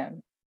hurting sure,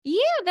 them.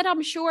 yeah, that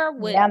I'm sure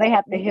would Now they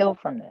have to heal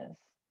from this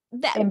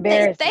that they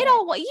embarrassment.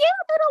 don't want, yeah,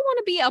 they don't want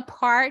to be a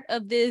part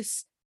of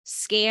this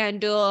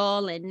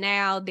scandal, and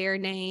now their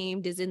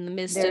name is in the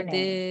midst Their of names,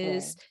 right?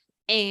 this.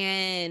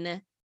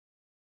 And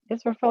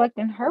It's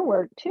reflecting her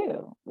work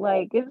too.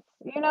 Like it's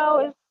it's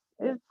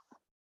a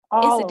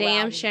all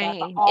damn around. You got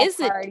shame. all Is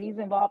it? parties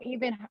involved.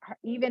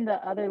 Even the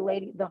other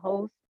lady, the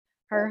host,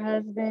 her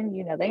husband.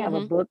 They have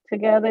a Mhm. book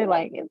together.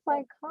 Like it's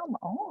like, come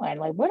on.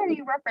 Like what are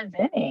you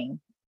representing?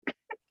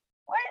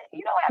 What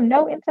you don't have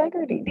no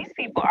integrity. These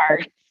people are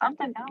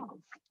something else.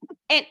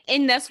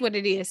 And that's what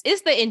it is.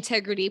 It's the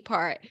integrity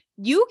part.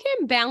 You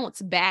can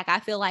bounce back, I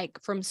feel like,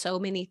 from so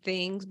many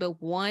things,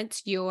 but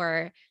once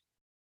your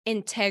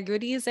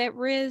integrity is at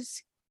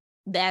risk,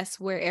 that's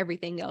where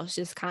everything else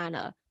just kind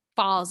of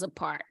falls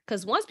apart.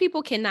 Because once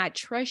people cannot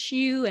trust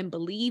you and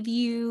believe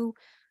you,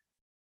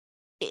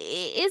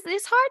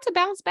 it's hard to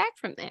bounce back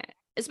from that,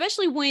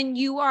 especially when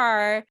you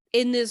are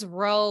in this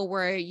role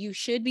where you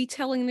should be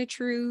telling the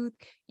truth.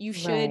 You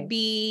should Right.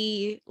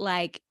 be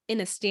like in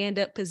a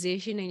stand-up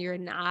position, and you're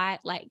not.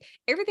 Like,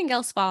 everything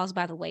else falls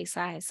by the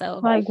wayside.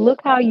 So Like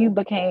look how you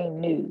became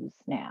news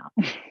now.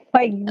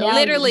 Like now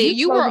literally, you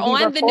you were supposed to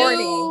be on the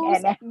reporting news.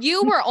 and now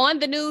You were on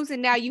the news,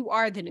 and now you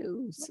are the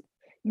news.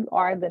 you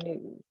are the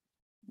news.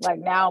 Like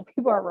now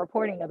people are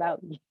reporting about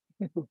you.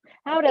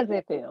 How does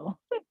it feel?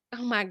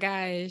 Oh my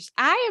gosh.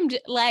 I am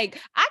like,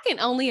 I can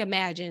only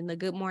imagine the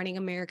Good Morning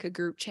America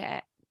group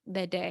chat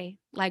that day,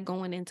 like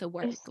going into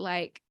work. It's,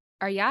 Like,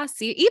 are y'all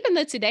see even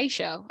the Today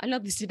Show? I know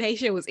the Today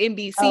Show was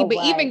NBC, oh,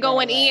 but even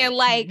going in,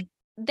 like right.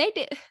 they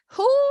did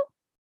who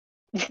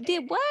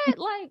did what?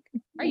 Like,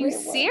 are you Wait,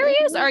 what? Wait,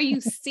 serious? what? Are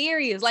you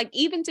serious? Like,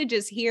 even to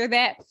just hear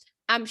that,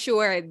 I'm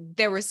sure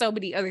there were so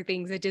many other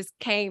things that just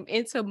came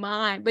into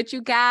mind. But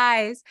you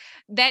guys,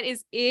 that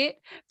is it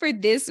for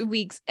this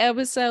week's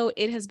episode.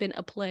 It has been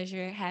a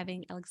pleasure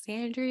having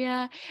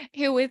Alexandria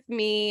here with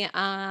me.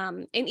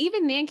 And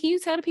even then, can you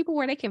tell the people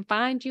where they can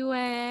find you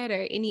at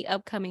or any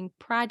upcoming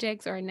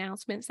projects or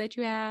announcements that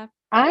you have?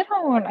 I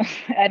don't want to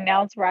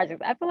announce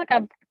projects. I feel like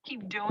I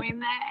keep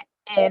doing that,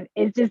 and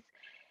it's just,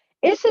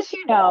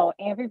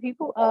 amping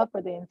people up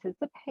for the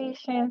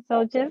anticipation.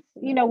 So just,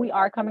 we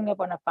are coming up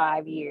on a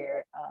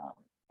 5-year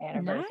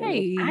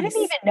anniversary, which I didn't Nice.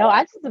 even know.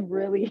 I just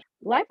really,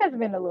 life has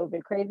been a little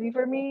bit crazy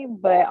for me,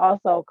 but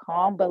also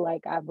calm. But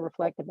like I've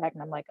reflected back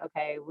and I'm like,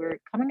 okay, we're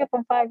coming up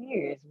on 5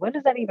 years. What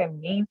does that even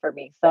mean for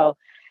me? So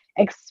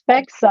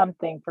expect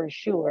something for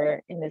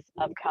sure in this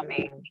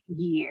upcoming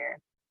year.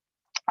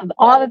 Of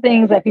all the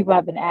things that people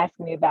have been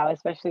asking me about,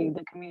 especially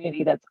the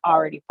community that's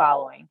already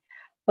following.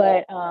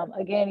 But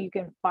again, you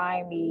can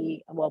find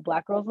me. Well,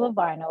 Black Girls Love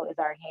Vinyl is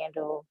our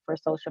handle for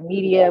social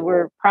media.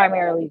 We're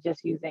primarily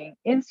just using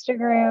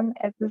Instagram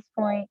at this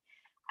point.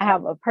 I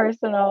have a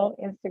personal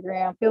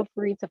Instagram. Feel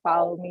free to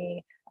follow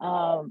me.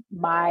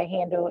 My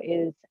handle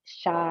is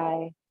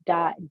shy.daze,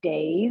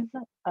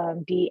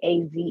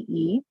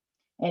 Daze,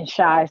 and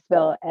shy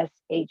spelled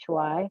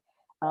Shy.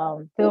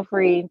 Feel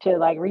free to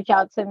like reach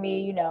out to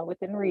me,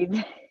 within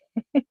reason,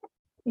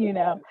 you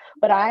know.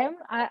 But I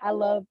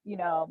love,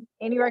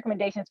 any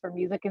recommendations for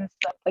music and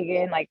stuff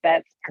again, like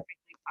that's perfectly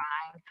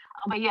fine.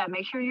 But yeah,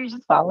 make sure you're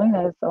just following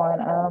us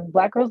on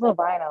Black Girls Love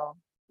Vinyl.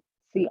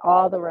 See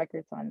all the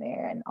records on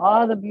there and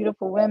all the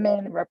beautiful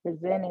women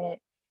represented,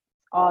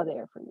 all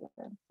there for you.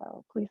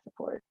 So please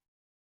support.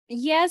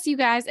 Yes, you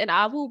guys, and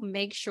I will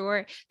make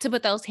sure to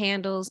put those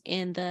handles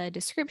in the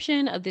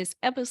description of this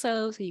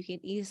episode so you can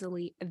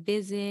easily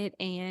visit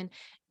and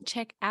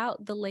check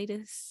out the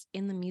latest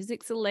in the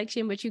music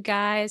selection. But you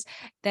guys,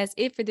 that's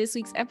it for this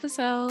week's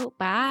episode.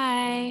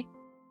 Bye.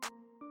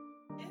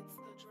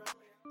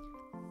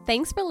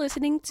 Thanks for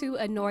listening to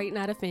Annoyed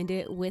Not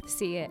Offended with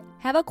Sia.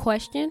 Have a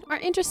question or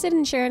interested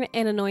in sharing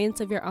an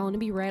annoyance of your own to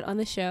be read on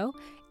the show?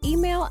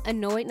 Email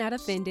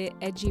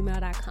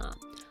annoyednotoffended@gmail.com.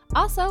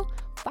 Also,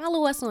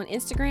 follow us on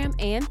Instagram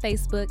and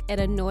Facebook at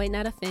Annoyed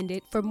Not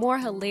Offended for more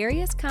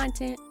hilarious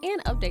content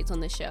and updates on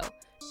the show.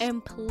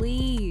 And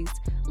please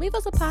leave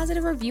us a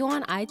positive review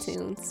on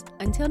iTunes.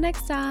 Until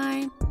next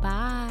time,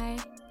 bye.